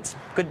 10 points.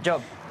 Good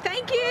job.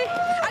 Thank you.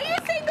 Are you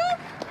single?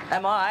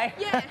 Am I?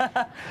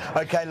 Yeah.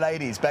 Okay,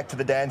 ladies, back to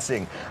the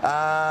dancing.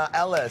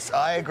 Alice,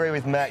 I agree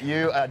with Matt.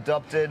 You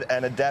adopted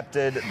and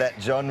adapted that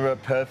genre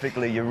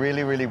perfectly. You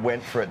really, really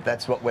went for it.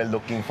 That's what we're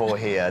looking for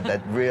here,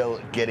 that real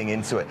getting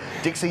into it.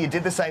 Dixie, you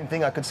did the same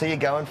thing. I could see you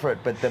going for it,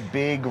 but the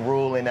big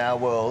rule in our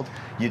world,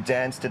 you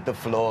danced at the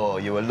floor.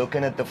 You were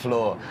looking at the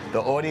floor. The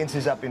audience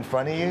is up in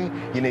front of you.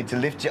 You need to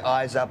lift your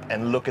eyes up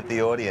and look at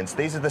the audience.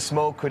 These are the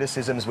small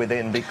criticisms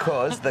within,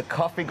 because the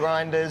coffee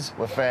grinders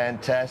were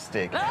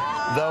fantastic.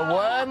 The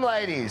worm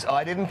ladies,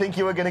 I didn't think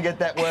you were going to get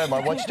that worm. I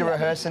watched you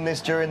rehearsing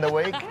this during the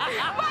week.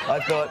 I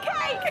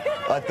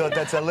thought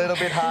that's a little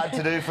bit hard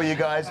to do for you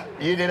guys.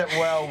 You did it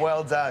well.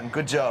 Well done.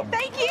 Good job.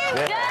 Thank you.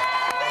 Yeah.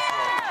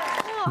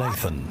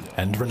 Nathan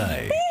and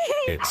Renee,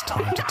 it's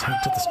time to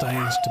take to the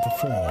stage to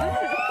perform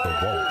the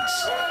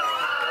waltz.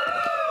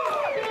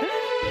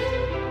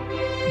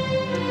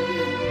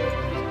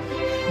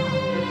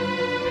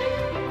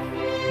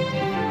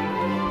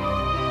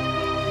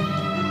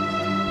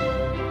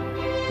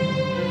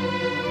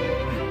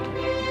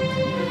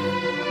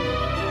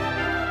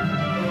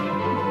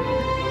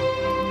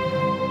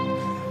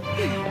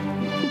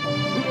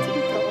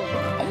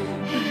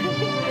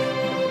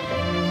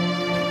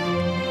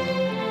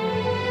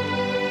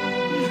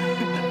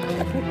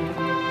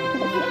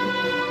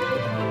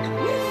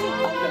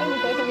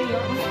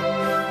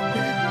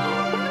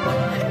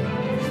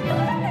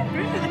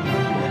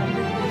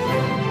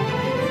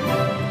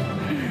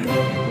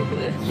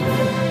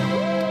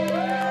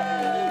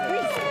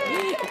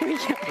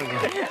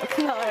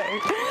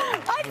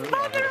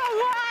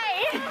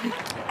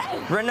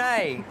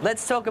 Renee,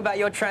 let's talk about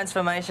your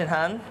transformation,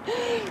 hun.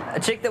 A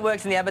chick that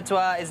works in the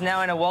abattoir is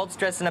now in a waltz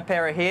dress and a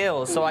pair of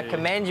heels, so I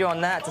commend you on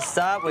that to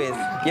start with.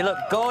 You look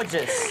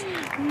gorgeous.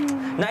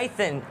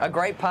 Nathan, a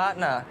great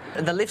partner.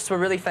 The lifts were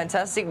really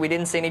fantastic. We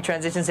didn't see any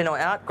transitions in or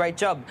out. Great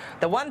job.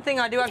 The one thing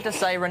I do have to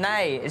say,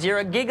 Renee, is you're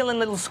a giggling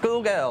little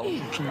schoolgirl.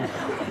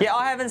 Yeah,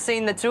 I haven't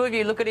seen the two of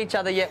you look at each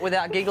other yet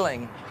without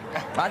giggling.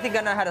 I think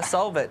I know how to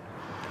solve it.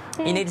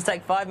 You need to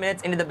take 5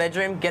 minutes into the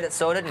bedroom, get it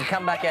sorted, and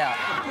come back out.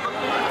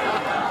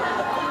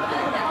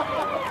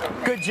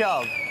 Good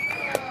job.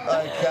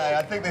 Okay,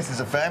 I think this is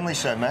a family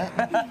show, Matt.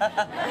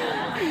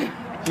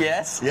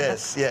 Yes?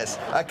 Yes, yes.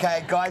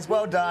 Okay, guys,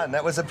 well done.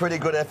 That was a pretty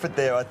good effort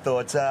there, I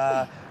thought.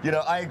 You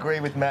know, I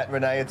agree with Matt,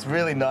 Renee. It's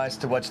really nice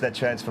to watch that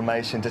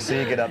transformation, to see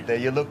you get up there.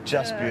 You look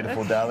just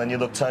beautiful, darling. You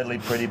look totally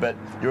pretty, but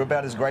you're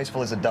about as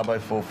graceful as a dubbo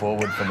full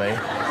forward for me.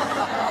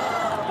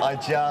 I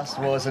just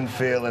wasn't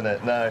feeling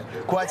it, no.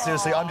 Quite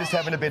seriously, I'm just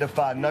having a bit of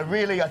fun. No,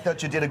 really, I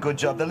thought you did a good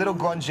job. The little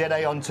grand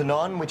jeté en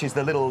tenon, which is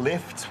the little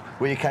lift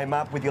where you came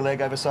up with your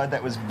leg overside,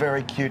 that was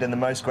very cute and the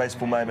most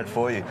graceful moment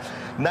for you.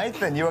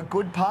 Nathan, you're a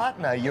good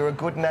partner. You're a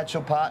good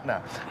natural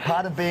partner.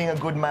 Part of being a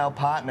good male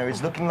partner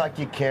is looking like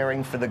you're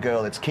caring for the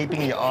girl. It's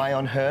keeping your eye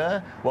on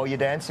her while you're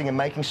dancing and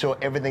making sure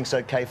everything's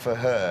okay for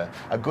her.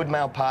 A good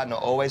male partner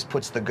always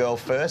puts the girl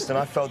first, and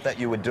I felt that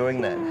you were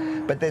doing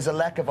that. But there's a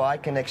lack of eye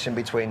connection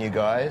between you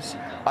guys.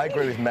 I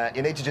agree with Matt.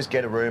 You need to just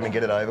get a room and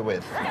get it over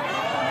with.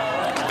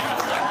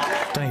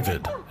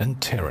 David and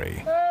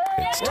Terry,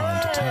 it's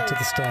time to take to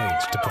the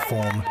stage to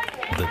perform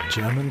the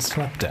German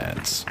slap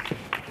dance.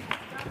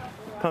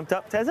 Pumped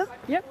up, Tezza?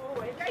 Yep.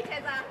 Go,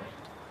 Tezza.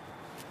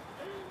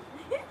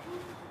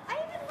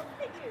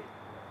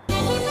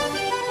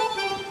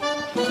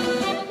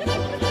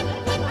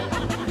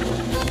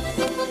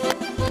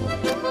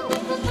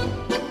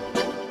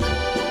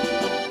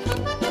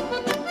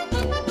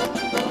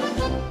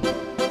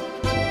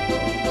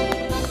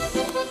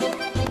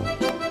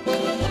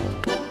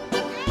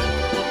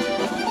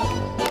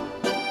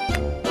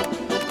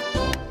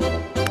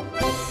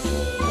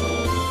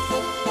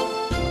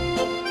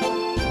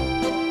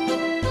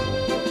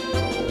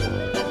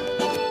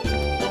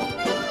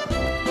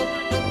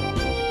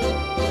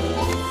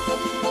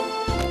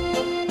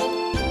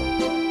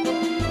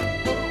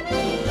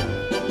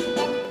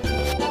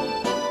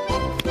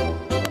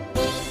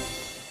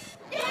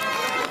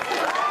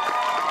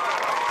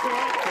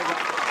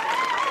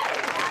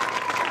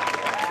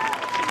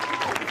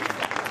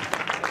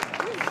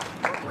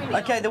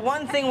 Okay, the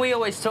one thing we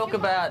always talk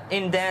about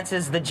in dance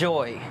is the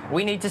joy.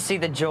 We need to see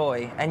the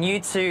joy, and you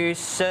two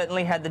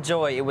certainly had the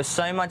joy. It was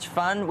so much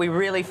fun. We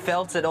really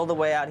felt it all the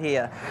way out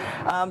here.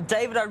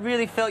 David, I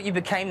really felt you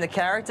became the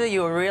character.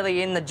 You were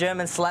really in the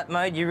German slap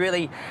mode. You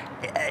really,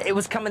 it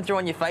was coming through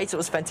on your face. It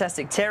was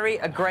fantastic. Terry,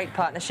 a great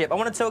partnership. I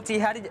want to talk to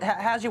you.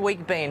 How's your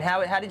week been?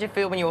 How did you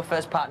feel when you were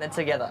first partnered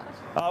together?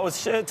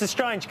 It's a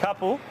strange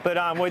couple,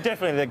 but we're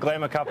definitely the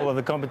glamour couple of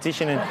the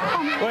competition, and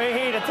we're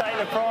here to take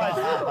the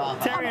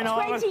prize. Terry and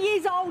I.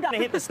 years older. Gonna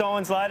hit the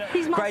stones later.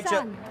 He's my Great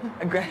son.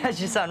 job. That's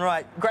your son,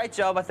 right. Great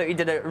job. I thought you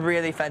did a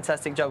really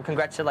fantastic job.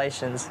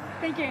 Congratulations.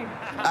 Thank you.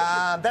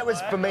 That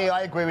was, for me,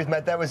 I agree with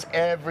Matt, that was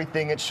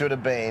everything it should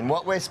have been.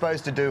 What we're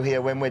supposed to do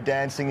here when we're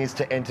dancing is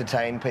to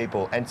entertain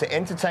people. And to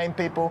entertain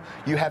people,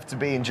 you have to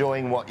be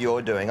enjoying what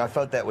you're doing. I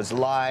felt that was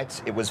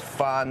light, it was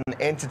fun,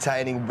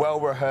 entertaining,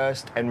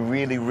 well-rehearsed, and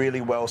really,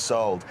 really well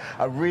sold.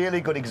 A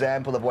really good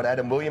example of what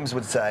Adam Williams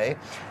would say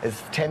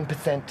is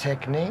 10%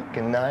 technique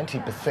and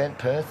 90%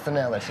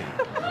 personality.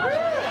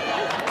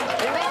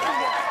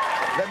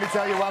 Let me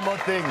tell you one more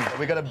thing.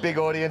 We've got a big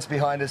audience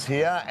behind us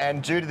here,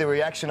 and due to the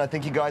reaction, I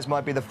think you guys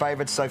might be the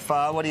favourites so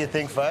far. What do you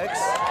think, folks?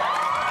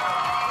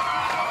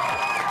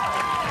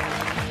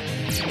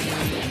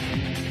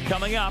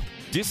 Coming up,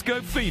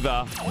 Disco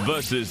Fever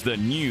versus the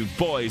New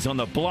Boys on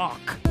the Block.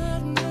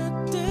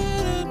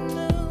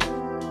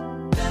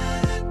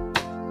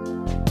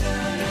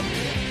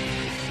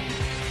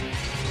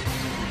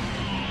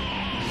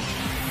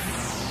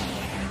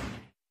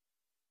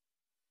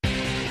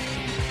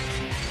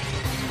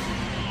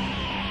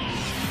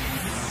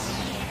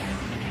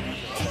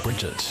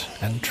 Bridget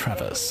and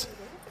Travis,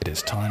 it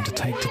is time to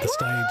take to the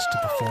stage to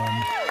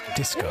perform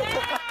Disco.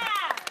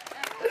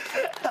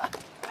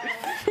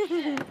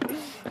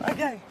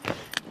 Okay.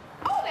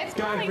 Oh, let's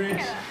go, Bridge.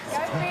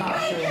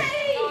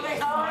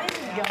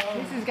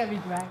 This is going to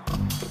be great.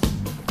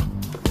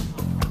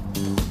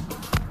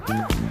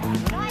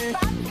 Nice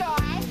bum,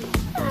 guys.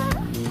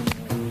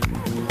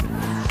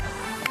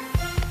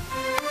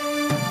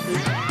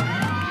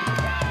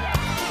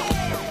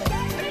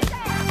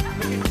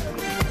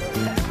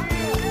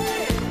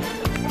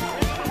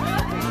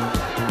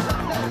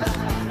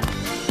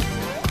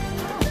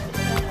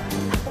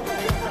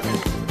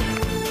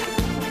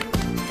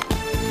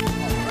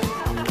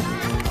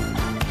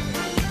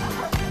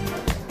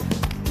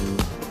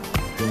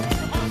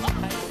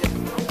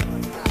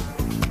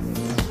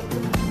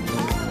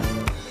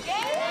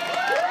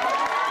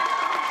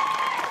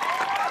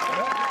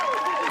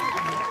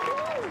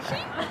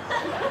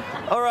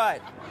 All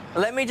right.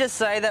 Let me just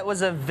say that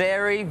was a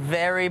very,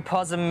 very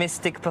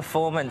pessimistic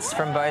performance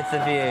from both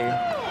of you.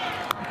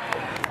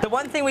 The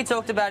one thing we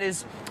talked about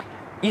is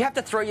you have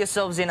to throw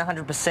yourselves in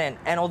 100%.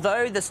 And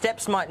although the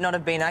steps might not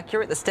have been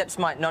accurate, the steps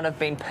might not have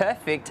been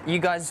perfect, you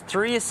guys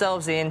threw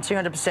yourselves in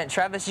 200%.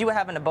 Travis, you were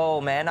having a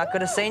ball, man. I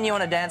could have seen you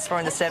on a dance floor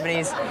in the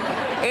 70s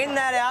in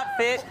that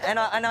outfit. And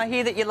I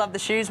hear that you love the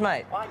shoes,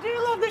 mate. I do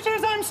love the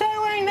shoes. I'm so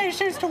wearing these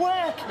shoes to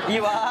work.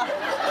 You are?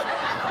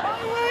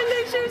 I'm wearing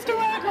these shoes to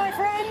work, my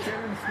friend.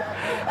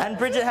 And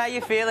Bridget, how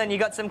you feeling? You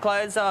got some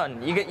clothes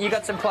on. You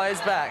got some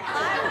clothes back.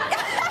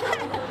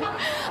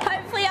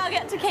 Hopefully I'll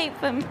get to keep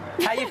them.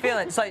 How you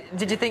feeling? So,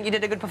 did you think you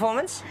did a good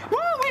performance?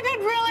 Well, we did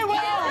really well.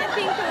 Yeah, I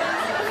think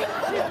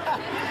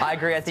I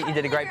agree. I think you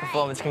did a great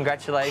performance.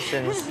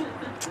 Congratulations.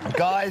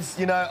 Guys,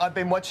 you know, I've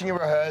been watching you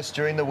rehearse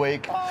during the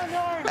week,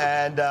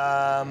 and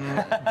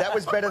that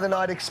was better than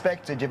I'd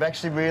expected. You've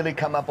actually really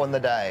come up on the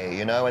day,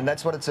 you know, and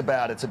that's what it's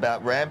about. It's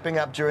about ramping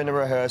up during the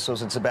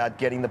rehearsals. It's about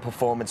getting the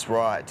performance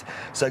right.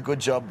 So good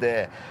job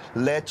there.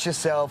 Let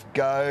yourself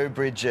go,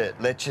 Bridget.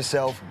 Let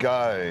yourself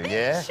go,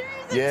 yeah?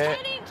 Yeah.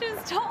 10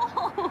 inches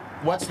tall.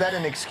 What's that,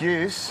 an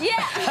excuse?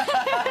 Yeah.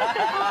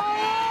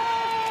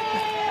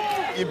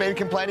 You've been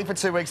complaining for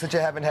 2 weeks that you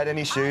haven't had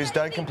any shoes.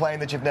 Don't complain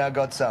that you've now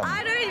got some.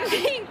 I don't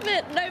think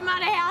that no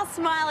matter how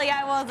smiley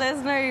I was,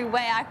 there's no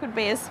way I could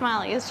be as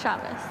smiley as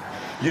Travis.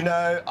 You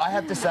know, I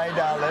have to say,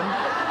 darling,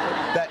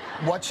 that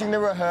watching the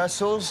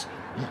rehearsals,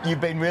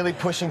 you've been really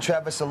pushing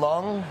Travis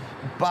along,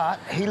 but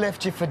he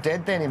left you for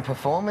dead then in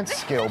performance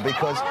skill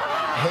because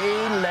he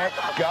let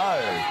go.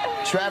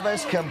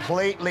 Travis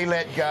completely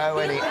let go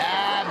and he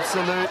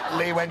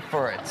absolutely went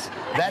for it.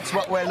 That's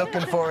what we're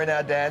looking for in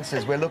our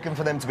dancers. We're looking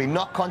for them to be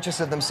not conscious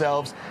of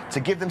themselves, to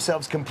give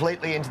themselves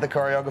completely into the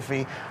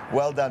choreography.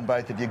 Well done,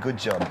 both of you. Good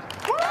job.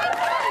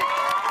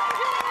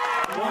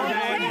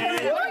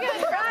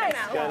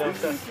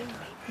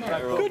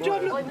 Good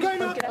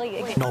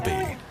job.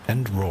 Nobby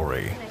and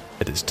Rory,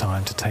 it is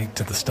time to take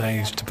to the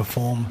stage to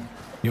perform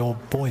your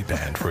boy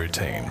band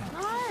routine.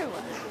 No.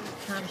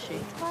 Can't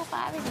shoot.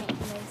 High fiving me.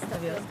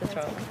 Have you lost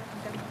control?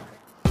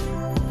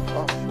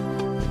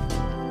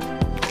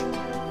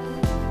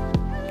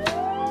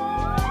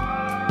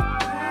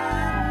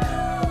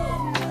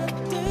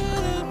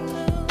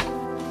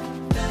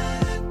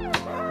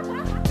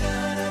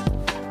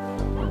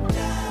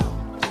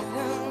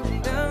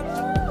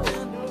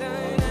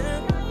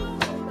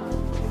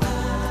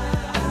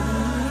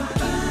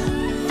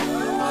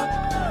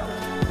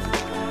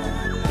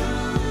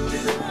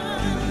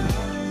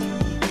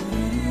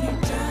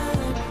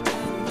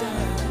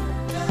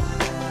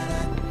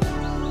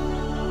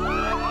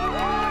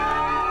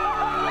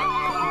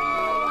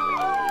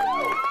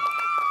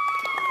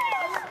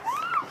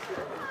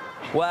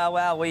 Wow,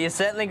 wow. Well, you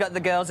certainly got the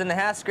girls in the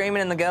house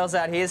screaming and the girls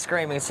out here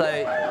screaming.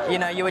 So, you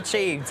know, you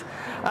achieved.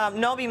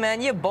 Nobby,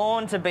 man, you're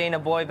born to be in a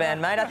boy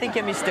band, mate. I think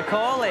you missed a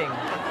calling.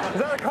 Is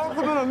that a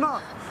compliment or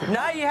not?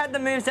 No, you had the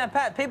moves down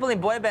pat. People in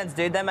boy bands,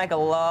 dude, they make a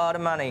lot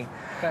of money.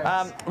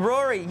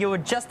 Rory, you were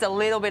just a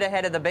little bit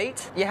ahead of the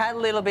beat. You had a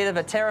little bit of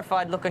a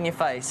terrified look on your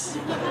face.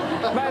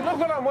 Mate, look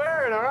what I'm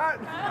wearing, all right?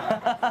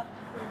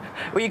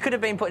 Well, you could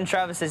have been put in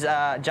Travis's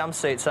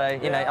jumpsuit, so,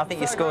 you know, I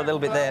think you scored a little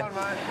bit there.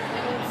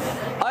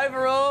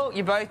 Overall,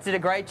 you both did a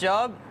great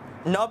job.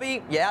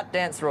 Nobby, you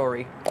outdanced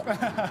Rory.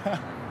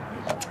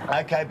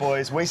 Okay,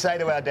 boys, we say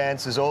to our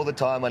dancers all the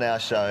time on our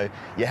show,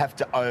 you have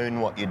to own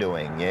what you're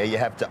doing, yeah? You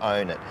have to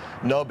own it.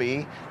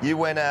 Nobby, you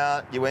went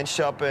out, you went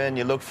shopping,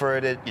 you looked for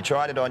it, you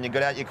tried it on, you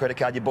got out your credit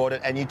card, you bought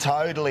it, and you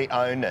totally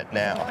own it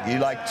now. You,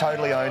 like,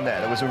 totally own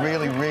that. It was a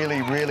really,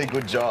 really, really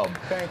good job.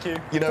 Thank you.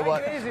 You know Take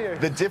what? it easier.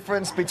 The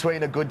difference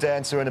between a good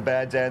dancer and a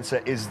bad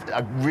dancer is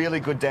a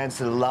really good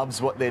dancer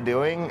loves what they're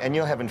doing, and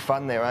you're having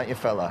fun there, aren't you,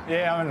 fella?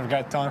 Yeah, I'm having a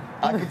great time.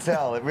 I could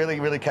tell. It really,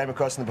 really came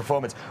across in the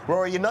performance.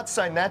 Rory, you're not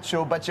so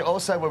natural, but you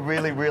also were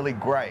really, really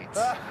great.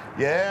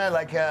 Yeah,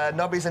 like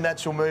Nobby's a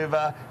natural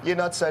mover. You're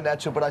not so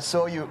natural, but I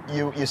saw you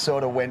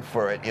sort of went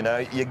for it, you know.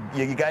 You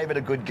gave it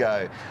a good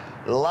go.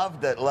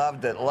 Loved it,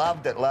 loved it,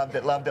 loved it, loved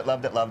it, loved it,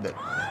 loved it, loved it.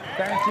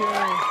 Thank you.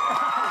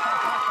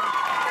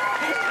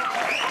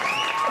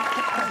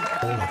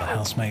 All of the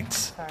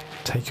housemates,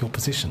 take your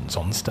positions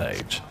on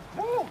stage.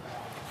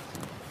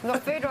 We've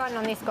got food riding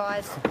on this,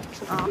 guys.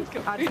 Oh,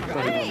 I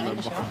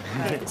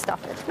just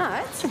stuff it.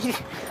 No,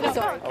 it's...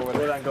 Sorry. Oh,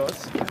 well done,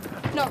 guys.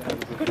 No.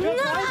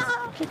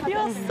 No!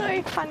 You're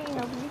so funny,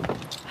 Nobby.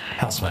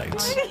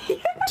 Housemates,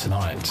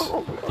 tonight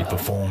you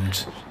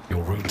performed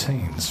your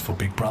routines for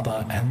Big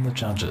Brother and the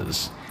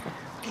judges.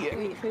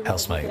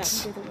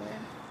 Housemates,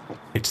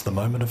 it's the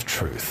moment of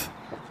truth.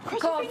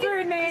 Got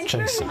food, man.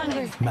 Jason,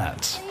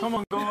 Matt, Come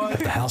on, guys.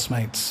 have the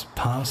housemates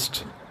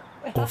passed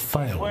or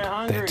failed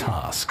their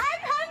task?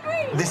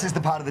 This is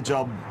the part of the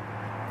job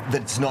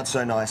that's not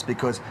so nice,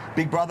 because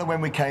Big Brother,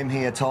 when we came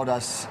here, told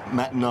us,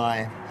 Matt and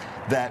I,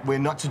 that we're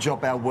not to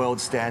drop our world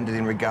standard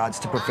in regards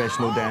to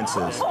professional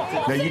dancers.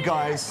 Now, you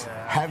guys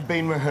have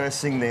been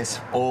rehearsing this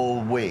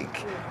all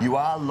week. You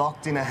are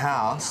locked in a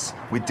house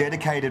with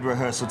dedicated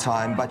rehearsal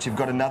time, but you've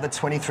got another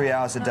 23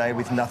 hours a day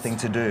with nothing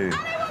to do.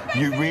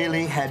 You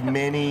really had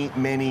many,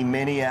 many,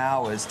 many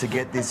hours to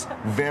get this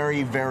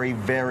very, very,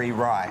 very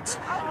right.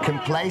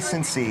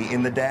 Complacency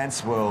in the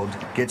dance world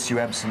gets you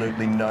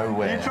absolutely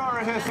nowhere. You try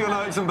and rehearse your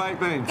notes and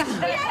baked beans.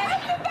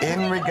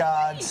 In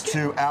regards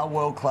to our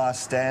world-class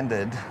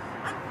standard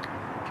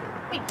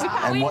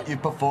and what you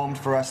performed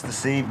for us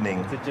this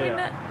evening,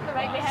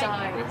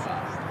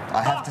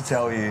 I have to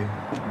tell you,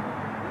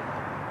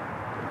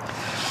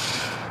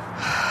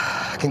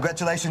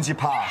 congratulations, you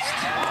passed.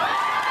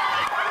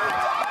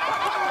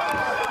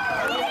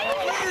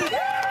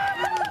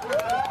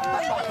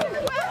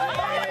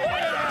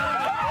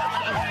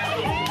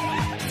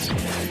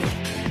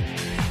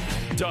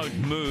 Don't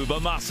move a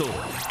muscle.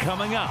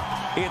 Coming up,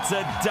 it's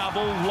a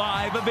double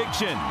live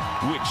eviction,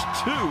 which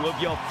 2 of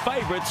your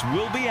favourites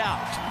will be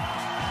out.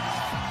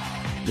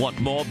 Want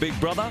more Big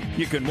Brother?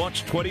 You can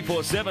watch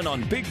 24/7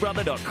 on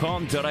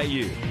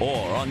bigbrother.com.au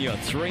or on your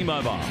 3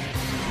 mobile.